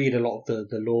I read a lot of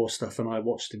the lore stuff and I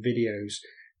watch the videos,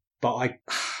 but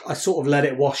I sort of let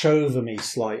it wash over me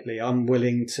slightly. I'm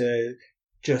willing to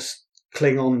just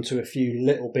cling on to a few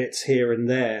little bits here and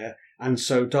there, and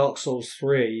so Dark Souls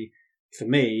 3, for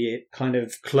me, it kind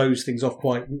of closed things off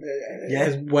quite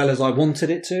as well as I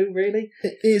wanted it to, really.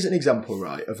 Here's an example,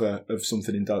 right, of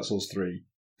something in Dark Souls 3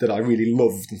 that I really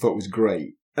loved and thought was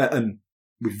great. And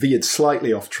we veered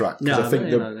slightly off track, because I think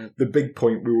the big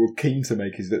point we were keen to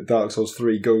make is that Dark Souls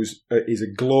 3 is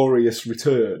a glorious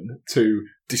return to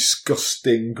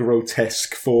disgusting,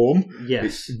 grotesque form.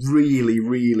 Yes. It's really,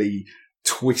 really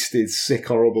twisted, sick,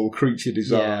 horrible creature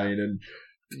design and,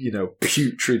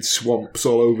 putrid swamps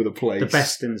all over the place. The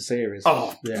best in the series.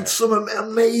 Oh, some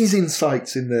amazing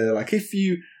sights in there. Like, if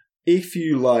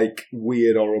you like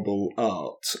weird, horrible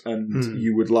art and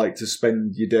you would like to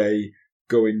spend your day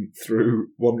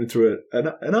wandering through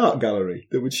an art gallery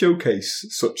that would showcase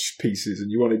such pieces, and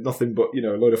you wanted nothing but,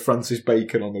 a load of Francis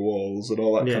Bacon on the walls and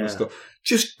all that kind of stuff,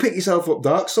 just pick yourself up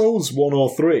Dark Souls 1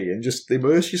 or 3 and just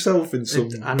immerse yourself in some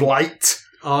blight.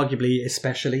 Arguably,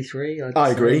 especially 3. I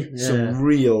agree. Yeah. Some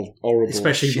real horrible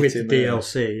especially shit with in the there.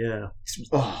 DLC, yeah.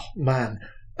 Oh, man.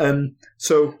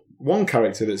 So one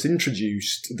character that's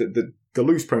introduced, the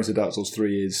loose premise of Dark Souls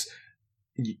 3 is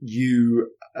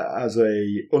you, as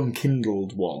a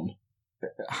unkindled one,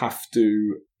 have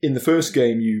to, in the first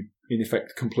game, you in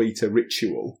effect complete a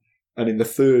ritual, and in the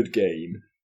third game,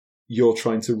 you're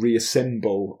trying to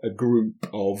reassemble a group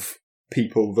of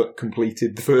people that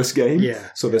completed the first game.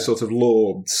 So they're sort of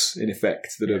lords, in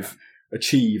effect, that have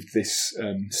achieved this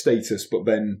status, but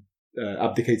then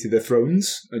abdicated their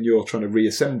thrones, and you're trying to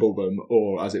reassemble them,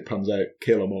 or, as it pans out,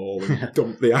 kill them all and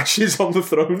dump the ashes on the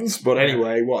thrones. But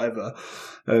anyway, whatever.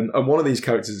 And one of these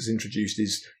characters that's introduced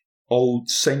is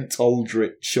Saint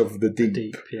Aldrich of the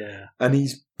Deep. And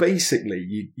he's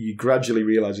basically, you gradually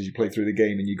realise as you play through the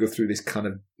game, and you go through this kind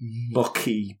of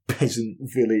mucky peasant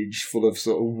village full of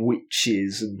sort of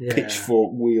witches and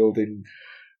pitchfork-wielding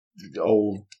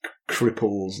old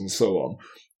cripples and so on,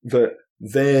 that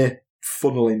they're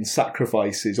funneling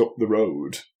sacrifices up the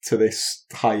road to this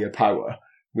higher power,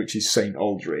 which is Saint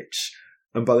Aldrich.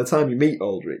 And by the time you meet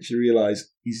Aldrich, you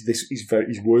realise he's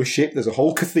worshipped. There's a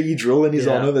whole cathedral in his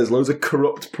honour. There's loads of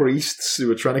corrupt priests who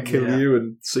are trying to kill you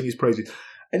and sing his praises.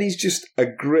 And he's just a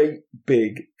great,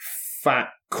 big, fat,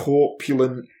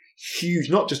 corpulent, huge,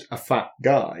 not just a fat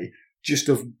guy, just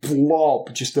a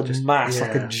blob, just a mass,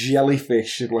 like a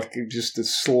jellyfish, like just a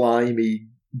slimy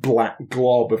black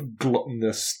glob of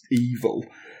gluttonous evil,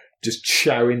 just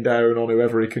chowing down on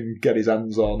whoever he can get his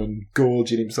hands on and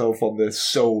gorging himself on their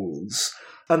souls.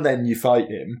 And then you fight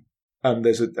him, and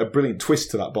there's a brilliant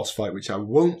twist to that boss fight, which I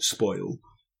won't spoil,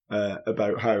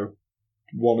 about how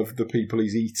one of the people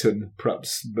he's eaten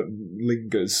perhaps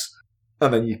lingers,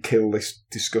 and then you kill this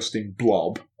disgusting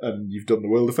blob, and you've done the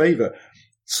world a favour.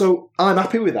 So I'm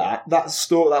happy with that. That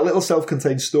little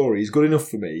self-contained story is good enough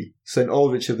for me. St.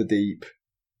 Aldrich of the Deep,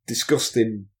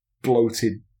 disgusting,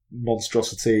 bloated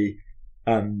monstrosity,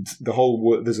 and the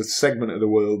whole there's a segment of the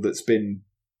world that's been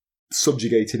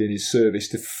subjugated in his service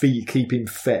to keep him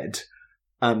fed,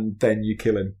 and then you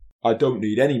kill him. I don't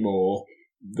need any more.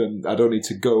 I don't need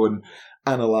to go and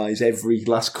analyse every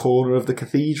last corner of the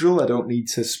cathedral. I don't need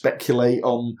to speculate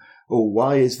on,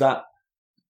 why is that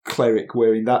cleric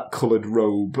wearing that coloured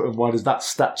robe, and why does that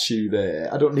statue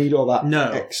there? I don't need all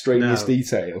that extraneous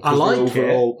detail. I like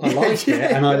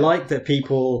it, and I like that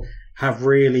people have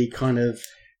really kind of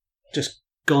just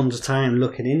gone to town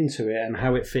looking into it and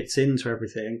how it fits into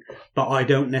everything, but I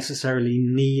don't necessarily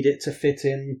need it to fit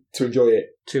in to enjoy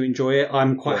it.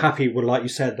 I'm quite happy with, like you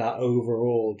said, that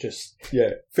overall just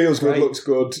feels great. Good, looks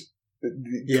good,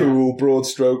 cool, broad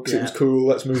strokes. It was cool.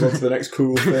 Let's move on to the next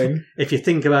cool thing. If you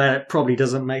think about it, probably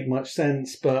doesn't make much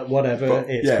sense, but whatever.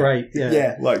 It's great.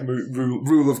 Like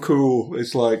rule of cool.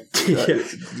 It's like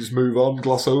just move on,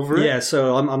 gloss over it. Yeah,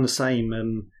 so I'm the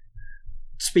same.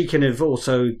 Speaking of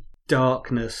also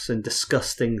darkness and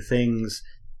disgusting things,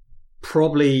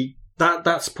 probably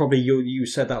That's probably you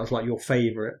said that was like your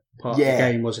favourite part of the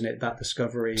game, wasn't it? That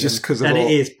discovery, just because, and it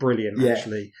is brilliant.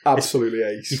 Actually, absolutely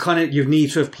ace. You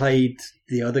need to have played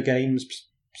the other games,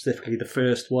 specifically the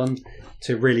first one,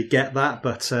 to really get that.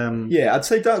 But I'd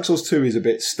say Dark Souls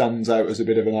 2 stands out as a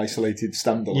bit of an isolated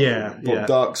standalone. But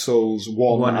Dark Souls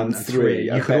 1 and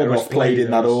 3, you could almost played in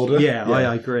that order. Yeah,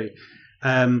 I agree.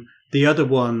 The other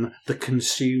one, The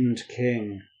Consumed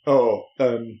King.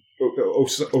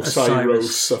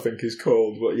 Osiris, I think is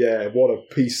called. But yeah, what a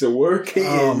piece of work it is.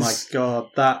 Oh my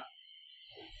god, that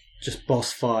just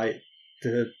boss fight,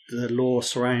 the lore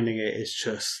surrounding it is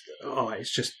just,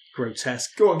 it's just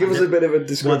grotesque. Go on, give us a bit of a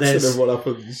description of what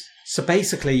happens. So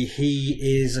basically, he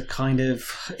is a kind of,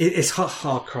 it's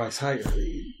Christ,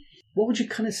 what would you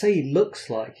kind of say he looks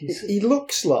like? He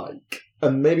looks like,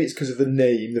 and maybe it's because of the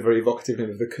name, the very evocative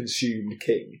name of the Consumed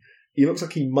King, he looks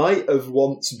like he might have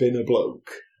once been a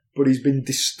bloke, but he's been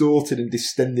distorted and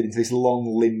distended into this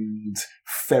long-limbed,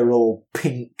 feral,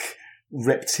 pink,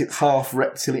 half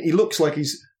reptilian. He looks like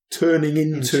he's turning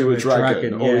into a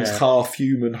dragon, or he's half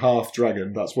human, half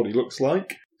dragon. That's what he looks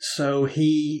like. So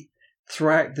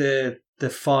throughout the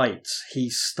fight,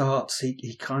 he's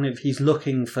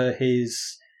looking for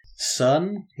his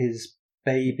son, his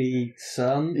baby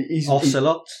son,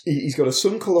 Ocelot. He's got a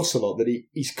son called Ocelot that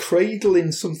he's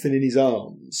cradling something in his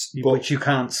arms, which you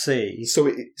can't see.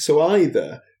 So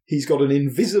either he's got an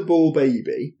invisible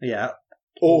baby,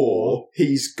 or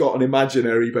he's got an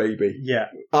imaginary baby. Yeah,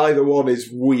 either one is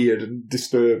weird and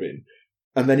disturbing.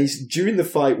 And then during the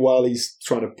fight, while he's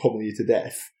trying to pummel you to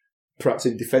death, perhaps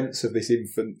in defence of this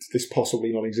infant, this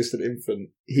possibly non-existent infant,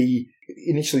 he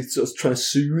initially sort of trying to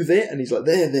soothe it, and he's like,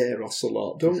 there,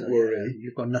 Ocelot, don't worry.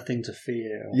 You've got nothing to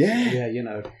fear.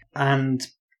 Yeah, And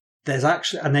there's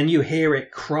actually, and then you hear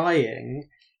it crying.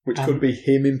 Which could be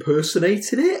him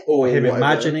impersonating it, or him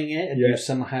imagining it, and you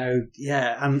somehow,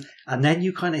 and then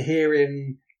you kind of hear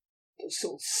him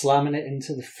sort of slamming it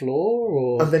into the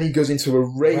floor, and then he goes into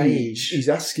a rage. He's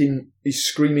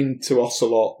screaming to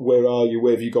Ocelot, "Where are you?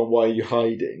 Where have you gone? Why are you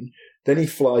hiding?" Then he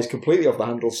flies completely off the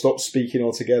handle, stops speaking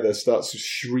altogether, starts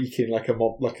shrieking like a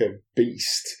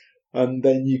beast, and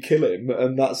then you kill him,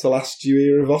 and that's the last you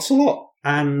hear of Ocelot.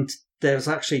 And there's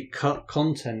actually cut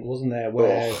content, wasn't there,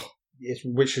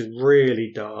 which is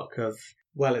really dark.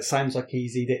 It sounds like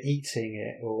he's either eating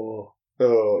it or.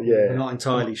 I'm not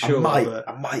entirely sure.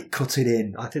 I might cut it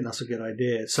in. I think that's a good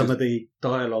idea. Some of the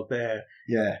dialogue there.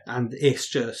 Yeah. And it's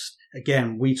just,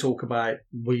 again, we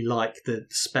like the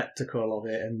spectacle of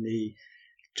it and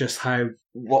just how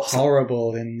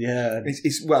horrible and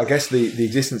It's I guess the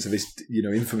existence of this,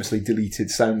 infamously deleted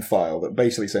sound file that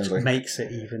basically sounds like makes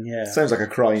it even, sounds like a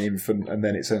crying infant, and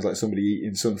then it sounds like somebody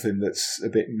eating something that's a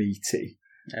bit meaty.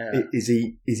 Yeah. Is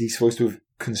he supposed to have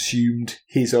consumed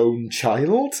his own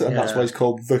child, and that's why he's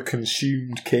called the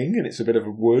Consumed King, and it's a bit of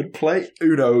a wordplay?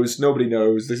 Who knows? Nobody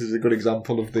knows. This is a good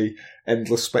example of the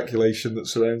endless speculation that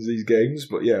surrounds these games,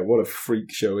 but what a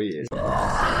freak show he is.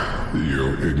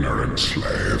 You ignorant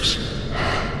slaves.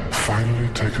 Finally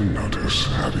taken notice,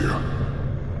 have you?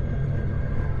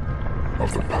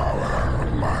 Of the power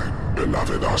of my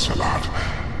beloved Ocelot,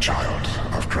 child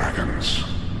of dragons.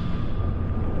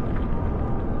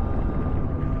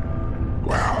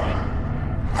 Well,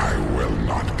 I will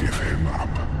not give him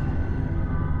up,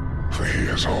 for he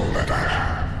is all that I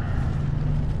have.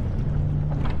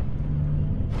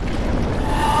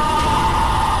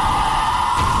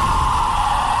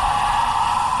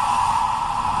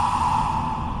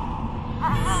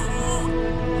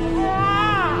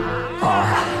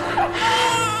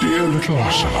 Dear little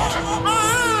Ocelot,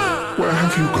 where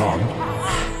have you gone?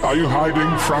 Are you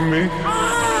hiding from me?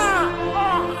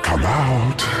 Come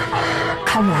out.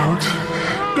 Come out.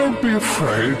 Don't be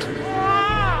afraid.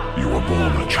 You were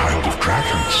born a child of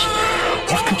dragons.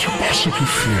 What could you possibly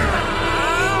fear?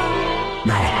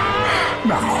 Now,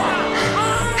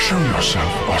 show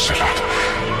yourself, Ocelot.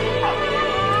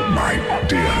 My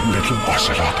dear little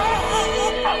Ocelot.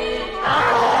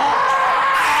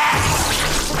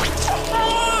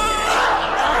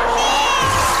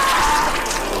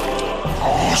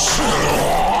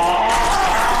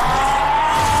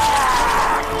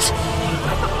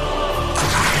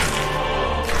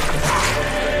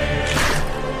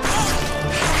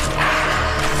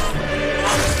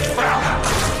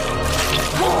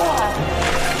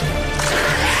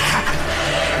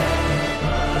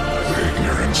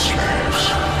 Ignorant slaves,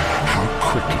 how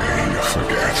quickly you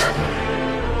forget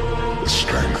the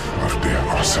strength of dear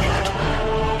Ocelot,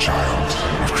 child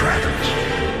of dragons.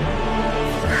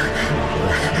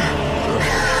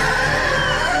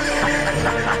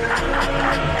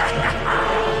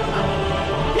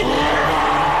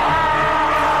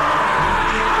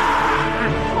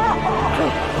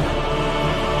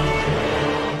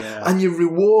 and your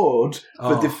reward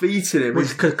for defeating him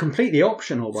is completely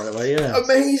optional, by the way. Yeah,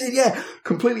 amazing. Yeah,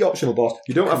 completely optional boss.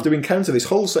 You don't have to encounter this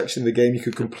whole section of the game. You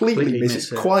could completely miss it.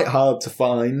 It's quite hard to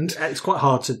find. It's quite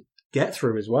hard to get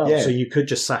through as well. So you could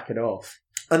just sack it off,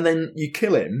 and then you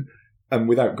kill him. And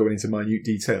without going into minute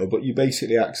detail, but you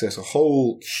basically access a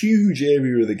whole huge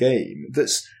area of the game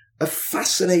that's a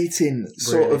fascinating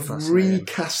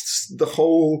recasts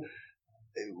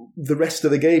the rest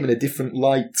of the game in a different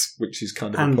light, which is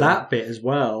kind of... And that bit as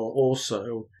well,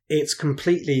 also, it's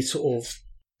completely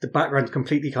the background's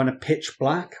completely kind of pitch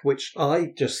black, which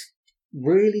I just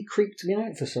really creeped me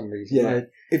out for some reason. Yeah.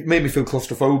 It made me feel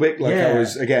claustrophobic, I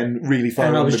was, again, really far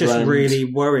underground. And I was just really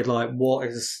worried,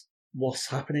 what's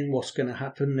happening, what's going to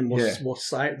happen, and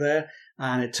what's out there.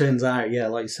 And it turns out,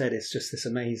 like you said, it's just this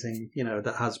amazing,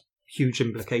 that has huge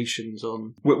implications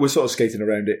on... We're sort of skating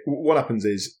around it. What happens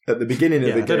is, at the beginning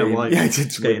of the game... I don't know why I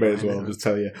may as well, I'll just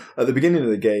tell you. At the beginning of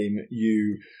the game,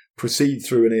 you proceed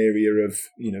through an area of,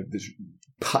 there's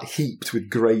heaped with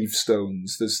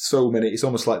gravestones. There's so many. It's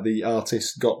almost like the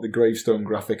artist got the gravestone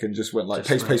graphic and just went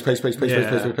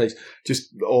paste, just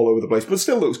all over the place. But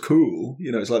still looks cool.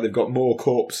 It's like they've got more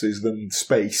corpses than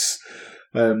space.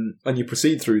 And you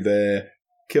proceed through there,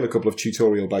 kill a couple of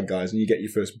tutorial bad guys, and you get your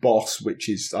first boss, which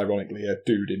is ironically a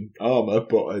dude in armour,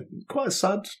 but quite a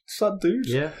sad dude.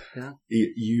 Yeah.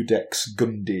 Udex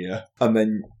Gundyr. And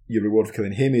then your reward for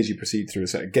killing him is you proceed through a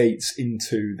set of gates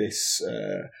into this...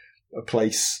 a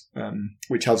place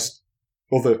which has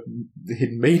other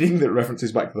hidden meaning that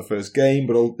references back to the first game,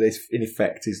 but all this, in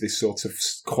effect, is this sort of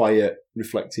quiet,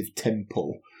 reflective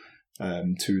temple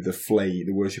to the flame,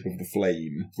 the worship of the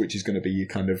flame, which is going to be your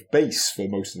kind of base for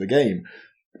most of the game.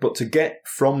 But to get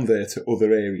from there to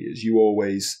other areas, you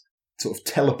always sort of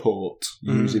teleport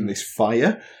using this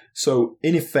fire. So,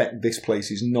 in effect, this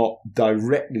place is not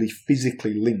directly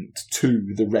physically linked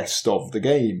to the rest of the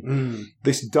game.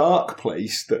 This dark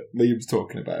place that Liam's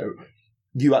talking about,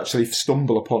 you actually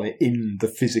stumble upon it in the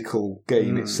physical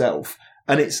game itself.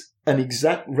 And it's an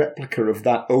exact replica of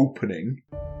that opening.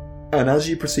 And as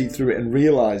you proceed through it and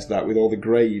realise that with all the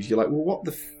graves, you're like, well,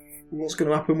 what's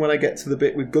going to happen when I get to the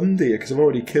bit with Gundyr? Because I've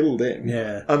already killed him.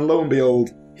 Yeah. And lo and behold,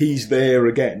 he's there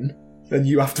again. And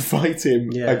you have to fight him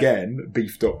again,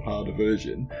 beefed up, harder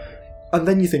version. And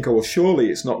then you think, oh, well, surely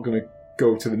it's not going to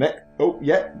go to the next... Oh,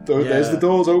 there's the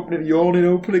doors opening, yawning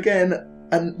open again.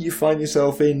 And you find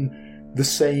yourself in the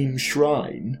same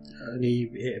shrine. Only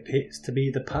it appears to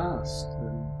be the past.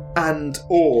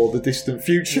 Or the distant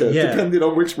future, depending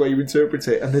on which way you interpret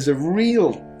it. And there's a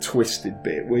real twisted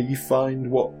bit where you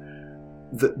find what...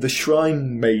 The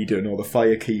shrine maiden, or the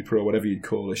firekeeper, or whatever you'd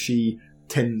call her, she...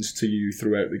 tends to you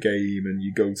throughout the game, and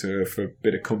you go to her for a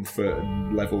bit of comfort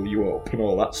and level you up and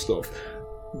all that stuff.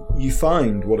 You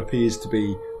find what appears to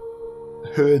be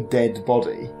her dead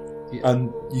body,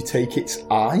 and you take its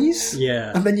eyes,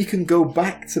 and then you can go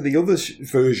back to the other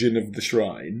version of the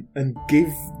shrine and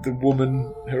give the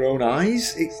woman her own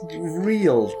eyes. It's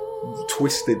real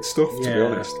twisted stuff, to be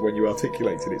honest. When you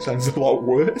articulate it, it sounds a lot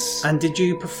worse. And did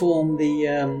you perform the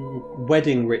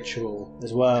wedding ritual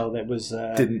as well? That was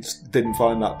didn't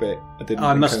find that bit.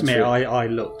 I must admit, I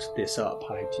looked this up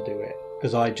how to do it,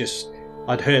 because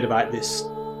I'd heard about this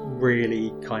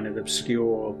really kind of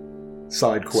obscure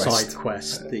side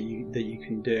quest that you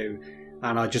can do,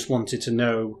 and I just wanted to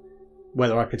know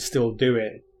whether I could still do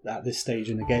it at this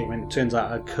stage in the game, and it turns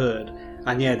out I could.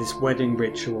 And this wedding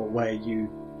ritual where you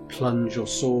plunge your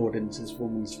sword into this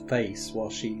woman's face while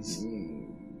she's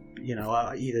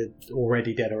either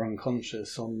already dead or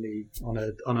unconscious on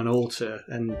an altar,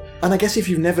 and I guess if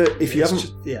you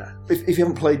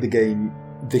haven't played the game,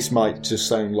 this might just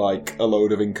sound like a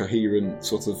load of incoherent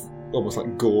sort of almost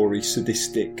like gory,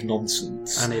 sadistic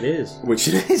nonsense, and it is,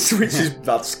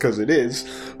 that's because it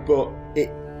is, but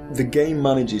the game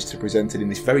manages to present it in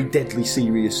this very deadly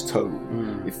serious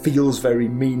tone. It feels very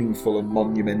meaningful and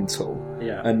monumental.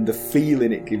 Yeah. And the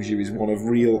feeling it gives you is one of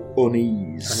real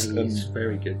unease. And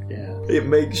very good, yeah. It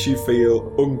makes you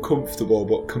feel uncomfortable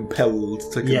but compelled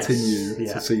to continue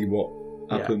to see what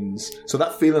happens. So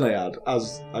that feeling I had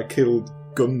as I killed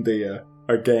Gundyr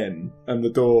again and the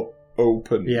door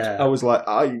opened, I was like,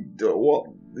 what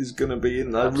is going to be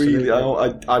in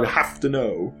that? I have to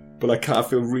know. But I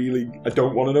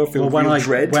don't want to know.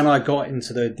 Dread. When I got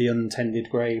into the untended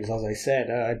graves, as I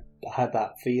said, I had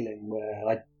that feeling where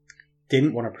I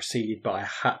didn't want to proceed, but I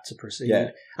had to proceed. Yeah.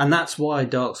 And that's why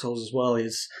Dark Souls as well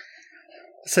is...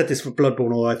 I said this for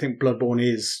Bloodborne, although I think Bloodborne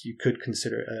is, you could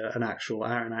consider it an actual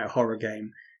out-and-out horror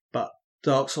game. But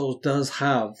Dark Souls does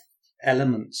have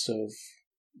elements of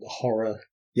horror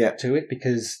to it,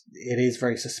 because it is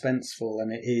very suspenseful,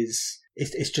 and it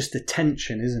it's just the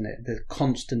tension, isn't it? The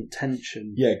constant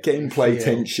tension. Yeah, gameplay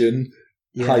tension,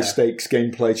 high stakes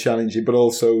gameplay challenging, but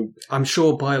also I'm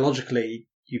sure biologically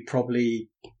you probably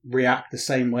react the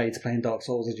same way to playing Dark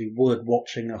Souls as you would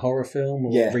watching a horror film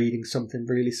or reading something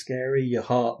really scary. Your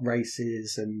heart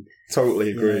races and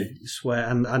totally agree. You swear,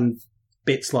 and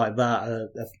bits like that are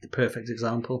the perfect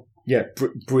example. Yeah,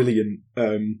 brilliant.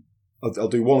 I'll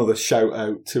do one other shout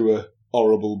out to a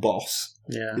horrible boss.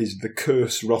 Yeah, is the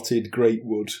curse-rotted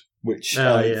Greatwood, which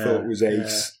I thought was ace.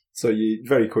 Yeah. So you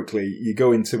very quickly you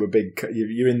go into a big.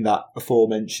 You're in that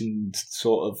aforementioned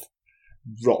sort of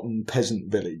rotten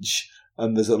peasant village,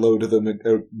 and there's a load of them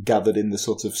are gathered in the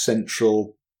sort of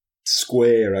central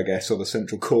square, I guess, or the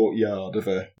central courtyard of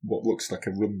what looks like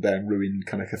a run-down, ruined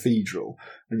kind of cathedral.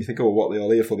 And you think, oh, what are they all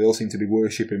here for? They all seem to be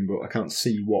worshipping, but I can't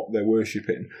see what they're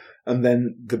worshipping. And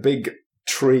then the big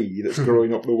tree that's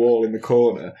growing up the wall in the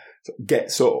corner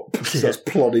gets up, starts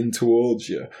plodding towards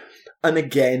you. And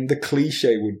again, the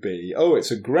cliche would be, oh,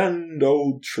 it's a grand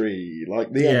old tree,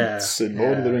 like the Ents in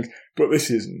Lord of the Rings. But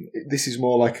this isn't. This is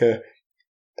more like a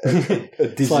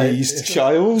diseased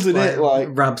child, isn't it? Like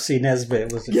Ramsay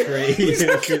Nesbitt was a tree.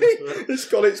 Exactly.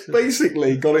 It's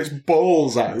basically got its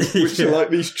balls out, which are like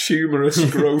these tumorous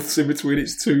growths in between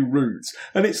its two roots,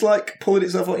 and it's like pulling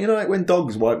itself up. You know, like when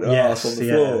dogs wipe their ass on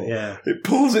the floor. Yeah. It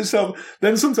pulls itself.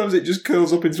 Then sometimes it just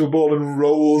curls up into a ball and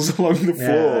rolls along the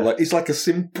floor. Like it's like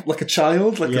a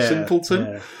child, like a simpleton.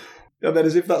 Yeah. And then,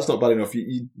 as if that's not bad enough,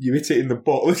 you hit it in the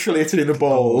ball, literally hit it in the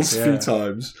balls a few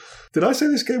times. Did I say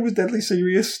this game was deadly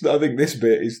serious? I think this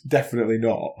bit is definitely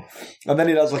not. And then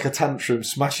it has like a tantrum,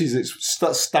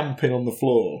 starts stamping on the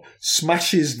floor,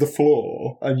 smashes the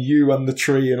floor, and you and the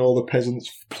tree and all the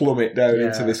peasants plummet down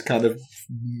into this kind of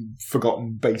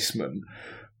forgotten basement,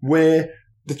 where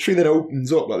the tree then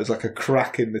opens up, like there's like a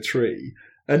crack in the tree,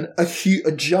 and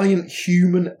a giant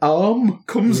human arm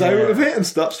comes out of it and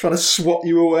starts trying to swat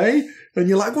you away. And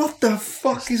you're like, what the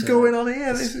fuck is going on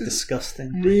here? This is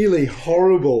disgusting. Really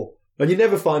horrible. And you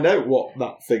never find out what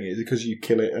that thing is because you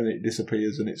kill it and it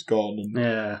disappears and it's gone.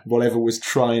 And whatever was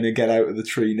trying to get out of the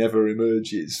tree never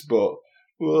emerges. But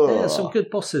some good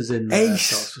bosses in Dark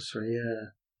Souls 3,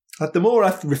 Like, the more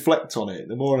I reflect on it,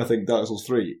 the more I think Dark Souls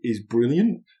 3 is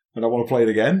brilliant. And I want to play it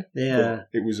again. Yeah.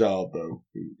 But it was hard, though.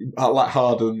 Like,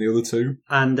 harder than the other two.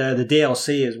 And the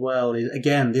DLC as well.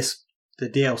 Again, the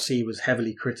DLC was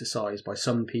heavily criticised by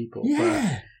some people.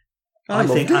 Yeah. But I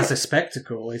think as a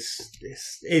spectacle, it's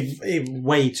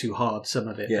way too hard, some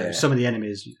of it. Yeah. Some of the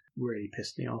enemies really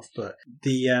pissed me off. But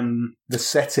the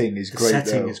setting is great, The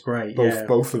setting is great,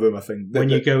 Both of them, I think. When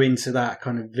you go into that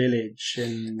kind of village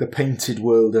and... The painted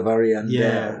world of Ariandel.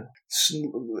 Yeah.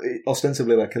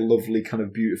 Ostensibly like a lovely kind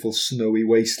of beautiful snowy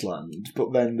wasteland,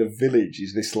 but then the village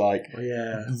is this like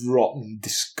rotten,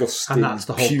 disgusting, and that's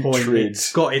the whole point.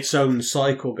 It's got its own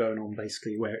cycle going on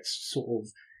basically, where it's sort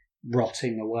of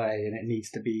rotting away and it needs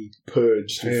to be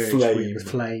purged with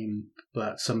flame.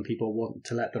 But some people want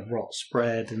to let the rot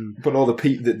spread, but all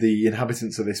the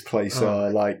inhabitants of this place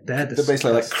are like they're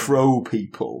basically like crow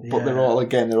people, but they're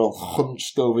all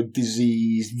hunched over,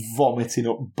 diseased, vomiting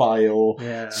up bile,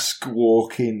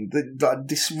 squawking.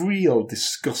 This real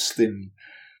disgusting,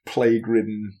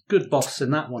 plague-ridden. Good boss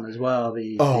in that one as well.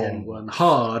 The end one,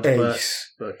 hard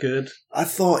but good. I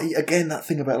thought again that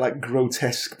thing about like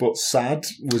grotesque but sad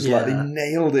was like they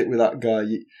nailed it with that guy.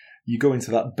 You go into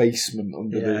that basement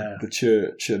under the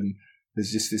church and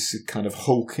there's just this kind of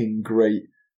hulking great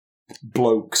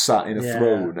bloke sat in a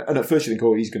throne. And at first you think,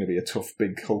 oh, he's going to be a tough,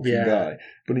 big, hulking guy.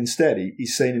 But instead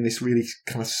he's saying in this really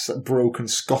kind of broken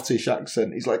Scottish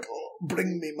accent, he's like, oh,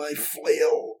 bring me my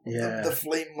flail. Yeah. The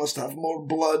flame must have more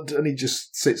blood. And he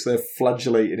just sits there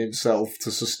flagellating himself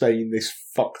to sustain this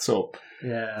fucked up,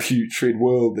 putrid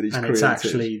world that he's created. And it's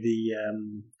actually the...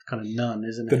 kind of nun,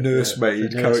 isn't it? The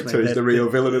nursemaid character is the real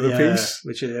villain of the piece,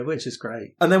 which is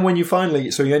great. And then when you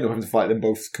finally, so you end up having to fight them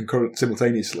both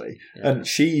simultaneously, and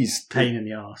she's pain in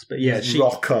the arse, but she's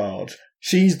rock hard.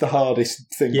 She's the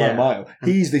hardest thing by a mile.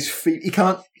 He's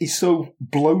he's so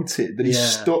bloated that he's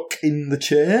stuck in the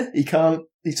chair. He can't.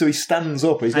 So he stands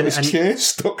up. He's got his chair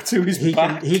stuck to his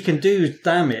back. He can do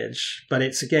damage, but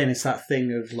it's that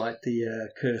thing of like the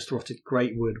cursed rotted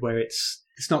Greatwood, where it's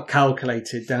not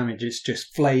calculated damage, it's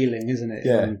just flailing, isn't it?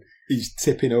 Yeah. And he's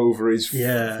tipping over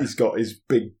he's got his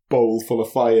big bowl full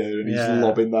of fire and he's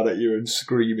lobbing that at you and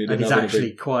screaming. And he's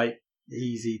actually quite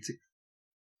easy to...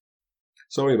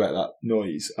 Sorry about that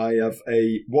noise. I have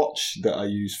a watch that I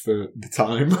use for the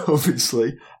time,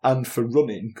 obviously, and for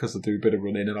running, because I do a bit of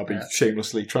running and I'll be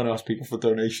shamelessly trying to ask people for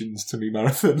donations to me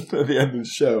marathon at the end of the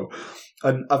show.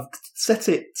 And I've set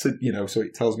it to, so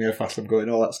it tells me how fast I'm going,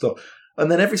 all that stuff.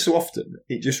 And then every so often,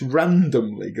 it just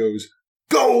randomly goes,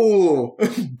 goal!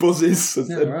 Buzzes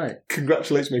and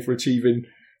congratulates me for achieving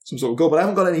some sort of goal. But I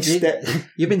haven't got any step.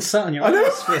 You've been sat on your I know,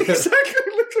 exactly.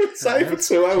 Literally sat for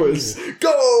 2 hours.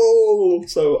 Goal!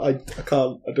 So I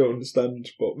don't understand.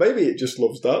 But maybe it just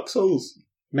loves Dark Souls.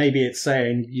 Maybe it's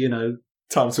saying,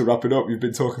 time to wrap it up. You've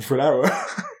been talking for an hour.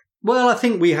 Well, I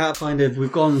think we have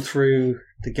we've gone through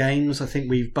the games. I think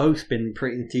we've both been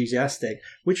pretty enthusiastic,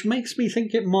 which makes me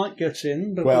think it might get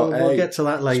in, but we'll get to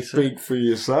that later. Speak for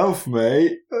yourself,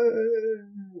 mate.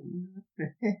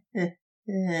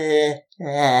 You're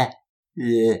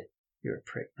a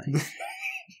prick, mate.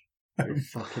 You're a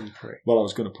fucking prick. Well, I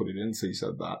was going to put it in, so you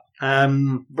said that.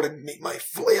 But it made my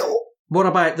flail. What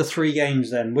about the 3 games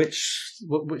then? Which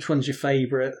one's your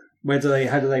favourite? How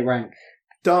do they rank?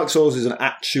 Dark Souls is an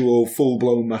actual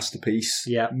full-blown masterpiece.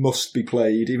 Yeah. Must be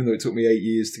played, even though it took me 8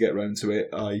 years to get around to it.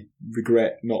 I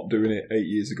regret not doing it 8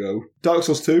 years ago. Dark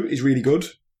Souls 2 is really good.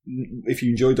 If you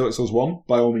enjoy Dark Souls 1,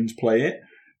 by all means play it.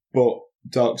 But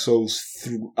Dark Souls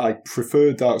I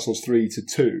prefer Dark Souls 3 to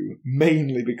 2,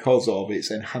 mainly because of its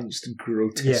enhanced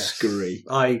grotesquerie. Yes,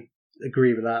 I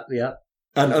agree with that, yeah.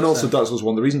 And also Dark Souls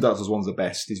 1, the reason Dark Souls 1's the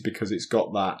best is because it's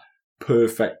got that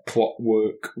perfect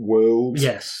clockwork world.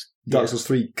 Yes. Dark Souls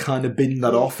 3 kind of binned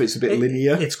that off. It's a bit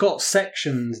linear. It's got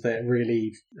sections that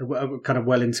really are kind of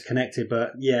well interconnected,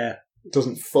 but yeah. It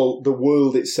doesn't fold. The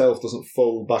world itself doesn't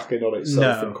fold back in on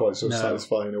itself in quite so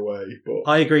satisfying a way. But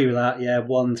I agree with that, yeah.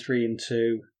 1, 3 and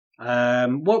 2.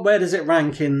 Where does it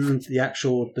rank in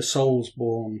the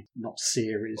Soulsborne, not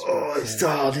series? It's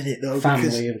hard, isn't it, though?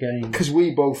 Family of games. Because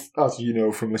we both, as you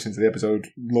know from listening to the episode,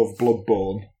 love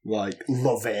Bloodborne.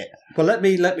 Love it. Well, let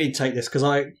me take this, because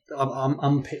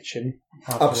I'm pitching.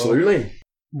 Absolutely.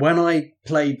 When I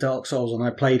played Dark Souls, and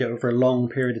I played it over a long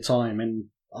period of time, and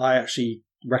I actually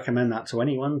recommend that to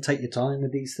anyone. Take your time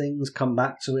with these things, come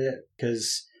back to it,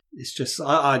 because it's just,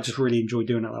 I just really enjoy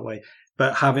doing it that way.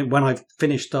 But when I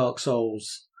finished Dark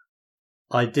Souls,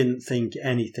 I didn't think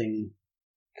anything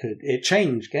it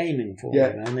changed gaming for me,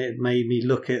 and it made me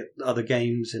look at other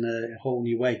games in a whole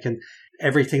new way. And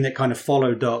everything that kind of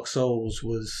followed Dark Souls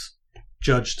was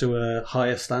judged to a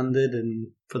higher standard, and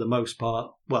for the most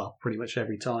part, well, pretty much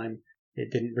every time,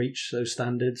 it didn't reach those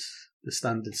standards, the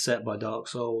standards set by Dark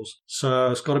Souls.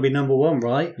 So it's got to be number 1,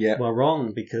 right? Yeah. Well,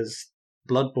 wrong, because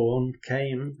Bloodborne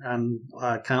came, and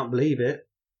I can't believe it.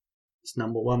 It's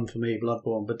number 1 for me,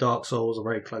 Bloodborne, but Dark Souls a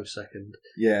very close second.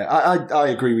 Yeah, I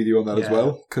agree with you on that as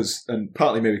well, and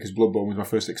partly maybe because Bloodborne was my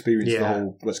first experience of the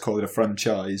whole, let's call it a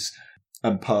franchise,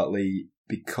 and partly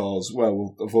because, well,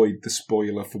 we'll avoid the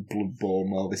spoiler for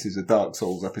Bloodborne while this is a Dark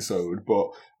Souls episode,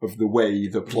 but of the way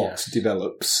the plot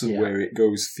develops and where it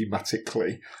goes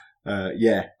thematically.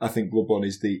 I think Bloodborne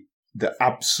is the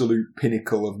absolute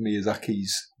pinnacle of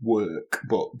Miyazaki's work,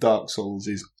 but Dark Souls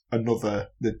is another.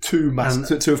 To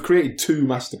have created 2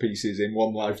 masterpieces in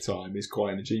one lifetime is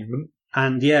quite an achievement.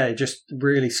 And it just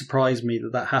really surprised me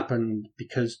that happened,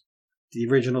 because the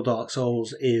original Dark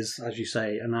Souls is, as you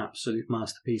say, an absolute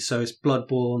masterpiece. So it's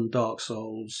Bloodborne, Dark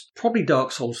Souls, probably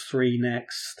Dark Souls 3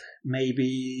 next,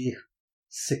 maybe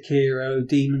Sekiro,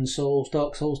 Demon's Souls,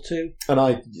 Dark Souls 2. And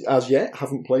I, as yet,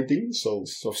 haven't played Demon's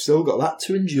Souls, so I've still got that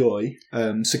to enjoy.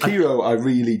 Sekiro I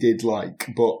really did like,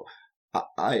 but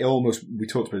we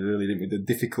talked about it earlier, didn't we? The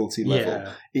difficulty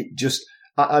level. It just,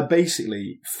 I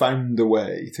basically found a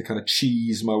way to kind of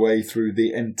cheese my way through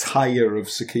the entire of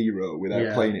Sekiro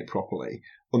without playing it properly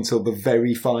until the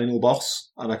very final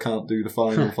boss, and I can't do the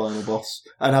final boss.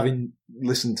 And having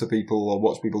listened to people or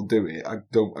watched people do it, I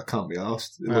can't be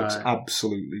arsed. It looks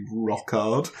absolutely rock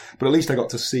hard. But at least I got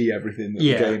to see everything that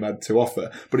the game had to offer.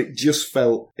 But it just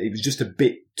felt, it was just a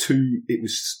bit too,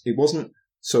 it wasn't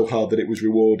so hard that it was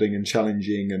rewarding and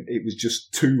challenging, and it was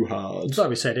just too hard. It's like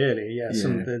we said earlier,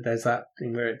 there's that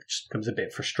thing where it just becomes a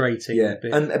bit frustrating. Yeah,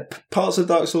 and parts of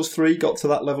Dark Souls 3 got to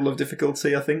that level of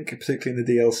difficulty, I think, particularly in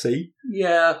the DLC.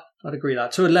 Yeah, I'd agree with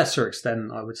that. To a lesser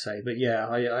extent, I would say. But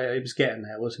I was getting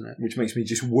there, wasn't it? Which makes me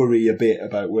just worry a bit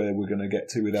about where we're going to get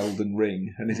to with Elden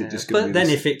Ring, and is it just going to be... But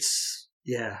then if it's...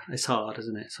 Yeah, it's hard,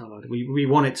 isn't it? It's hard. We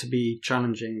want it to be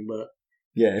challenging, but...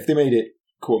 Yeah, if they made it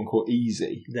quote unquote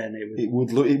easy, then it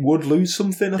would lose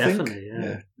something. I definitely,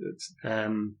 think. Yeah.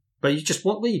 But you just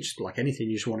like anything,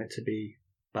 you just want it to be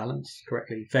balanced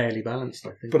correctly, fairly balanced,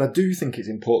 I think. But I do think it's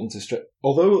important to stress.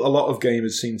 Although a lot of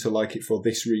gamers seem to like it for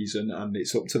this reason, and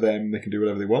it's up to them, they can do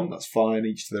whatever they want. That's fine,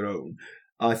 each to their own.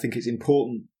 I think it's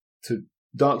important to.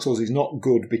 Dark Souls is not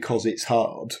good because it's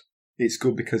hard. It's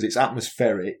good because it's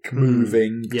atmospheric,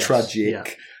 moving,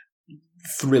 tragic.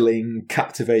 Thrilling,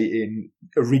 captivating,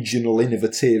 original,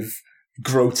 innovative,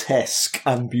 grotesque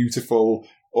and beautiful,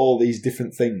 all these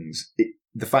different things.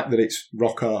 The fact that it's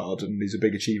rock hard and is a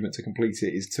big achievement to complete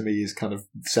it is, to me, is kind of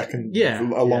second,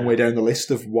 a long way down the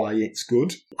list of why it's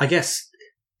good. I guess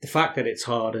the fact that it's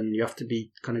hard and you have to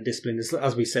be kind of disciplined,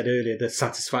 as we said earlier, the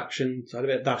satisfaction side of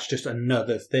it, that's just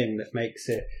another thing that makes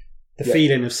it the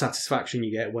feeling of satisfaction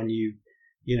you get when you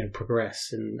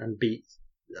progress and beat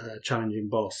a challenging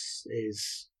boss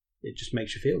it just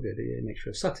makes you feel good. It makes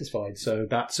you feel satisfied. So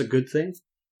that's a good thing.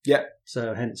 Yeah.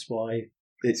 So hence why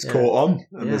it's caught on,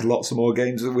 and there's lots of more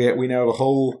games. We now have a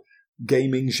whole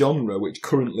gaming genre which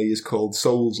currently is called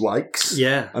Souls-likes.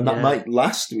 Yeah. And that might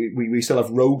last. We still have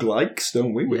roguelikes,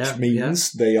 don't we? Which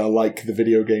means they are like the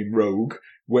video game Rogue,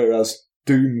 whereas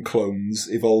Doom clones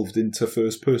evolved into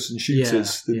first-person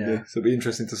shooters. So it'll be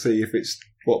interesting to see if it's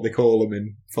what they call them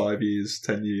in 5 years,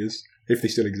 10 years, if they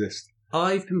still exist.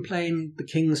 I've been playing the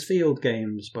King's Field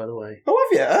games, by the way. Oh,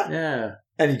 have you? Yeah.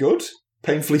 Any good?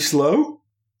 Painfully slow?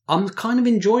 I'm kind of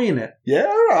enjoying it. Yeah,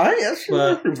 all right.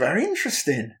 That's very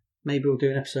interesting. Maybe we'll do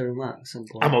an episode on that at some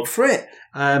point. I'm up for it.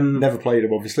 Never played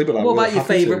them, obviously, but what about your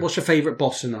favourite? What's your favourite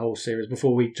boss in the whole series?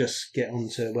 Before we just get on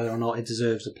to whether or not it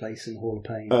deserves a place in the Hall of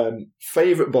Pain.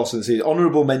 Favourite boss in the series?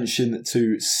 Honourable mention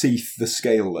to Seath the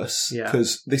Scaleless,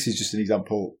 because this is just an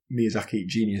example. Miyazaki,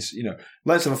 genius.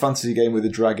 Let's have a fantasy game with a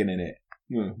dragon in it.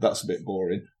 That's a bit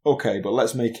boring. Okay, but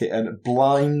let's make it a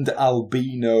blind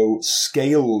albino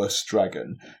scaleless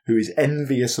dragon who is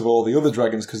envious of all the other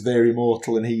dragons because they're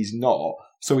immortal and he's not.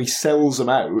 So he sells them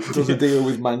out, does a deal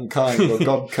with mankind or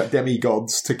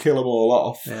demigods to kill them all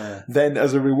off. Yeah. Then,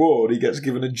 as a reward, he gets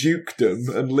given a dukedom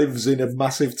and lives in a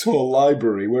massive tall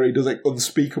library where he does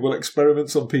unspeakable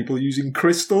experiments on people using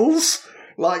crystals.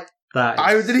 How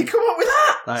did he come up with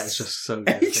that? That is just so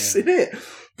good. Ace in it.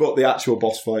 But the actual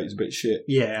boss fight is a bit shit,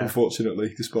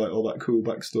 unfortunately, despite all that cool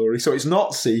backstory. So it's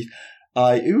not Seath.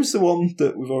 Who's the one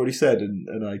that we've already said,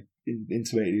 and I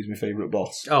intimated he was my favourite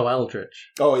boss? Oh,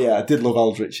 Eldritch. Oh, yeah, I did love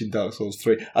Eldritch in Dark Souls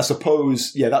 3. I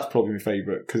suppose, that's probably my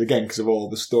favourite, because of all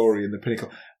the story and the pinnacle.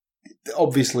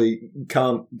 Obviously,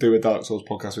 can't do a Dark Souls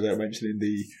podcast without mentioning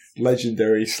the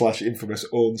legendary / infamous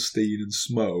Ornstein and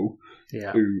Smough,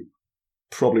 who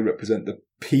probably represent the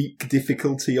peak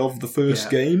difficulty of the first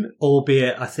game.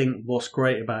 Albeit, I think what's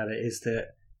great about it is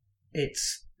that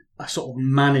it's a sort of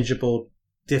manageable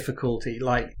difficulty.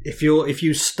 Like, if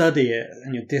you study it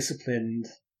and you're disciplined,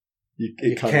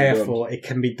 you're careful, it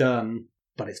can be done,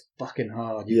 but it's fucking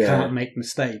hard. You can't make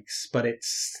mistakes. But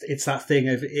it's that thing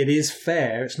of, it is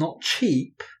fair. It's not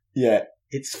cheap. Yeah.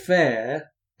 It's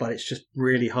fair, but it's just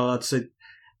really hard. So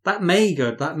that may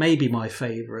be my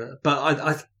favourite. But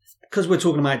I because we're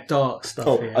talking about dark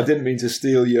stuff here. I didn't mean to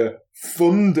steal your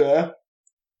thunder.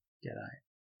 Get out.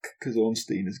 Because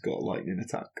Ornstein has got a lightning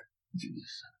attack.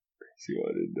 Jesus. See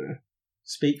what I did there?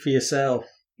 Speak for yourself.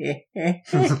 I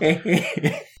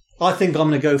think I'm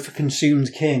going to go for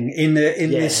Consumed King in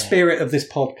the spirit of this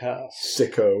podcast.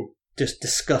 Sicko. Just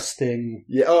disgusting.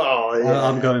 Yeah. Oh, yeah.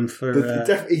 I'm going for.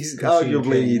 He's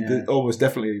arguably almost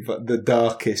definitely the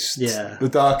darkest. Yeah. The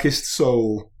darkest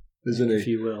soul, isn't he? If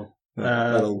you will.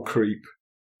 That old creep.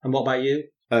 And what about you?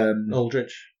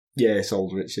 Aldrich. Yeah, it's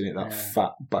Aldrich, isn't it? That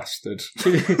fat bastard.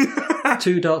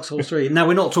 2 Dark Souls 3. Now,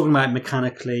 we're not talking about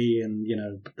mechanically, and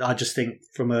I just think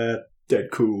from a dead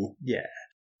cool. Yeah.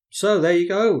 So there you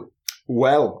go.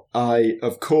 Well, I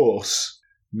of course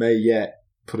may yet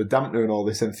put a dampener on all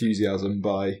this enthusiasm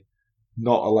by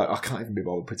not I can't even be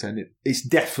bothered pretending. It's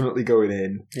definitely going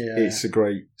in. Yeah. It's a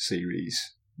great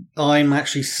series. I'm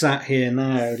actually sat here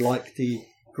now like the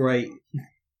great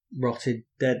rotted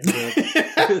Deadwood.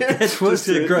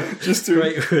 just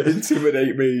to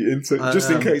intimidate me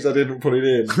just in case I didn't put it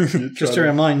in. Just to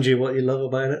remind you what you love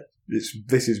about it.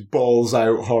 This is balls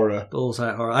out horror. Balls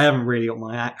out horror. I haven't really got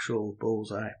my actual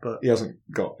balls out, but he hasn't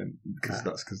got them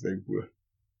because they were.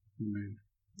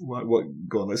 What?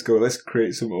 Go on. Let's go. Let's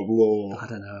create some sort of lore. I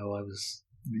don't know.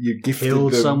 You gifted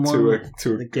killed them someone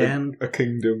to again. A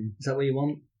kingdom. Is that what you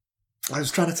want? I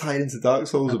was trying to tie it into Dark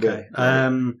Souls a bit.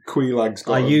 Quelaag's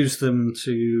got I used them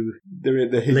to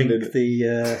link the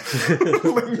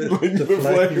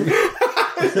flame.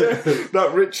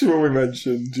 That ritual we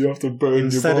mentioned, you have to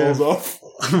burn your balls off.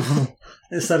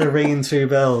 Instead of ringing 2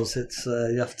 bells, it's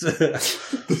you have to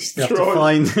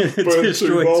find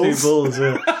destroy 2 balls.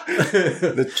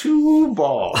 The 2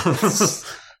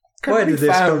 balls. Where did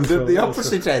this come from? At the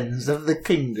opposite ends of the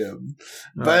kingdom.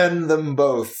 Right. Burn them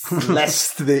both,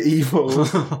 lest the evil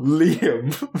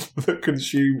Liam that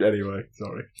consumed. Anyway,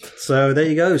 sorry. So there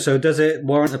you go. So does it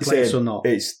warrant a place or not?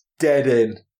 It's dead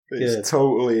in. It's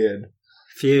totally in.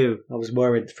 Phew. I was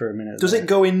worried for a minute. Does it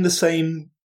go in the same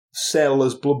Cell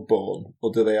as Bloodborne,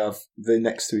 or do they're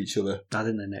next to each other? I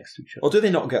think they're next to each other. Or do they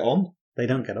not get on? They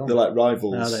don't get on. They're like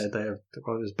rivals. No, they're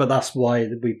rivals. But that's why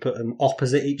we put them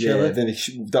opposite each other. Yeah, then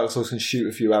Dark Souls can shoot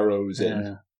a few arrows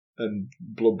in, and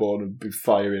Bloodborne would be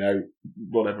firing out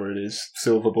whatever it is,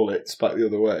 silver bullets back the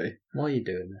other way. Why are you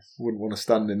doing this? Wouldn't want to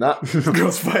stand in that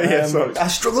crossfire. I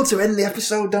struggle to end the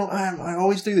episode, don't I? I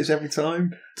always do this every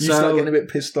time. You start getting a bit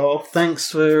pissed off.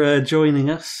 Thanks for joining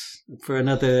us for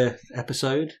another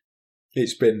episode.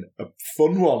 It's been a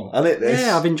fun one, hasn't it?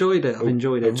 Yeah, I've enjoyed it.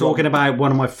 Talking about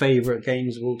one of my favourite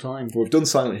games of all time. We've done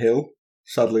Silent Hill.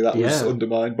 Sadly, that was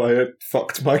undermined by a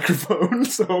fucked microphone,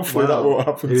 so hopefully that won't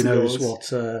happen to yours. Who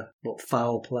knows what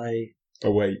foul play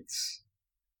awaits.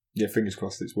 Yeah, fingers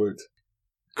crossed it's worked.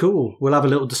 Cool. We'll have a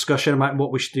little discussion about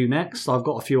what we should do next. I've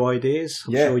got a few ideas.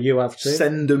 I'm sure you have too.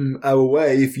 Send them our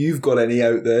way if you've got any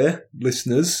out there,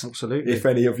 listeners. Absolutely. If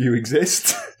any of you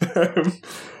exist.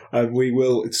 And we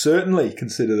will certainly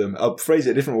consider them. I'll phrase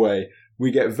it a different way.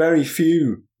 We get very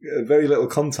little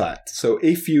contact. So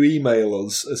if you email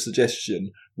us a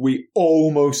suggestion, we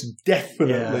almost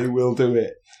definitely will do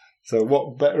it. So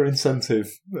what better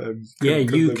incentive?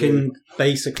 You can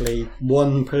basically,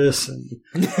 one person.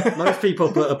 Most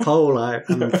people put a poll out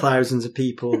and thousands of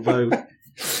people vote.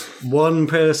 One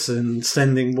person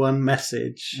sending one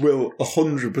message will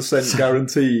 100%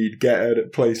 guaranteed get a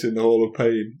place in the Hall of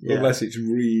Pain, unless it's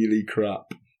really crap.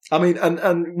 I mean,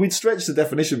 and we'd stretch the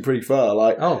definition pretty far.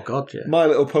 Like, oh god, yeah, My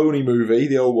Little Pony movie,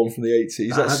 the old one from the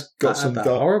 80s, that's got some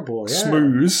horrible,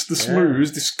 smooze,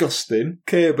 disgusting.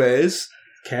 Care Bears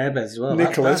as well.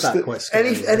 Nicholas,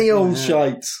 any old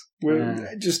shite.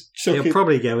 Just chuck It'll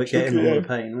probably get in the Hall of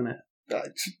Pain, won't it?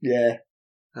 Yeah.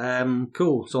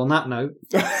 Cool. So on that note,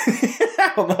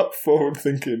 on that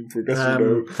forward-thinking, progressive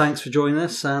note, thanks for joining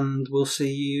us, and we'll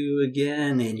see you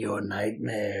again in your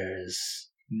nightmares.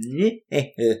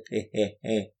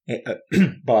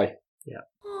 Bye. Yeah.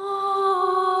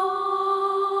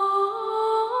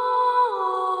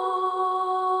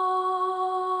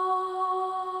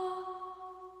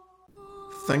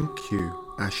 Thank you,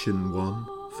 Ashen One,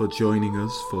 for joining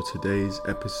us for today's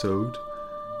episode.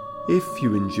 If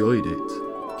you enjoyed it,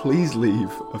 please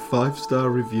leave a 5-star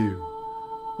review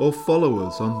or follow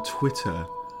us on Twitter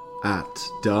at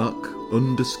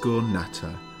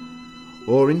 @dark_natter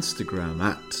or Instagram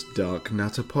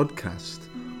 @darknatterpodcast,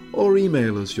 or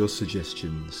email us your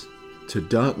suggestions to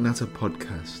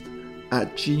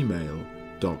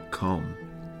darknatterpodcast@gmail.com.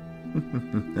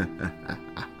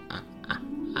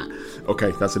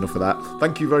 Okay, that's enough of that.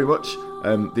 Thank you very much.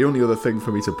 The only other thing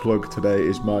for me to plug today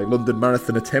is my London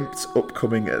Marathon attempt,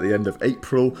 upcoming at the end of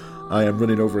April. I am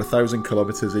running over 1,000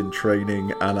 kilometres in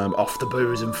training, and I'm off the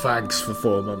booze and fags for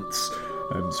 4 months.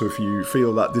 So if you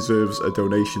feel that deserves a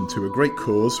donation to a great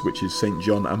cause, which is St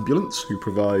John Ambulance, who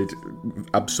provide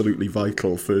absolutely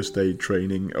vital first aid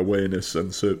training, awareness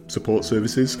and support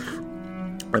services,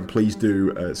 and please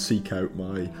do seek out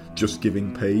my Just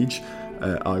Giving page.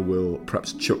 I will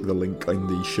perhaps chuck the link in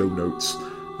the show notes.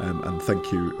 And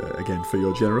thank you again for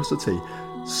your generosity.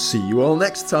 See you all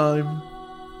next time.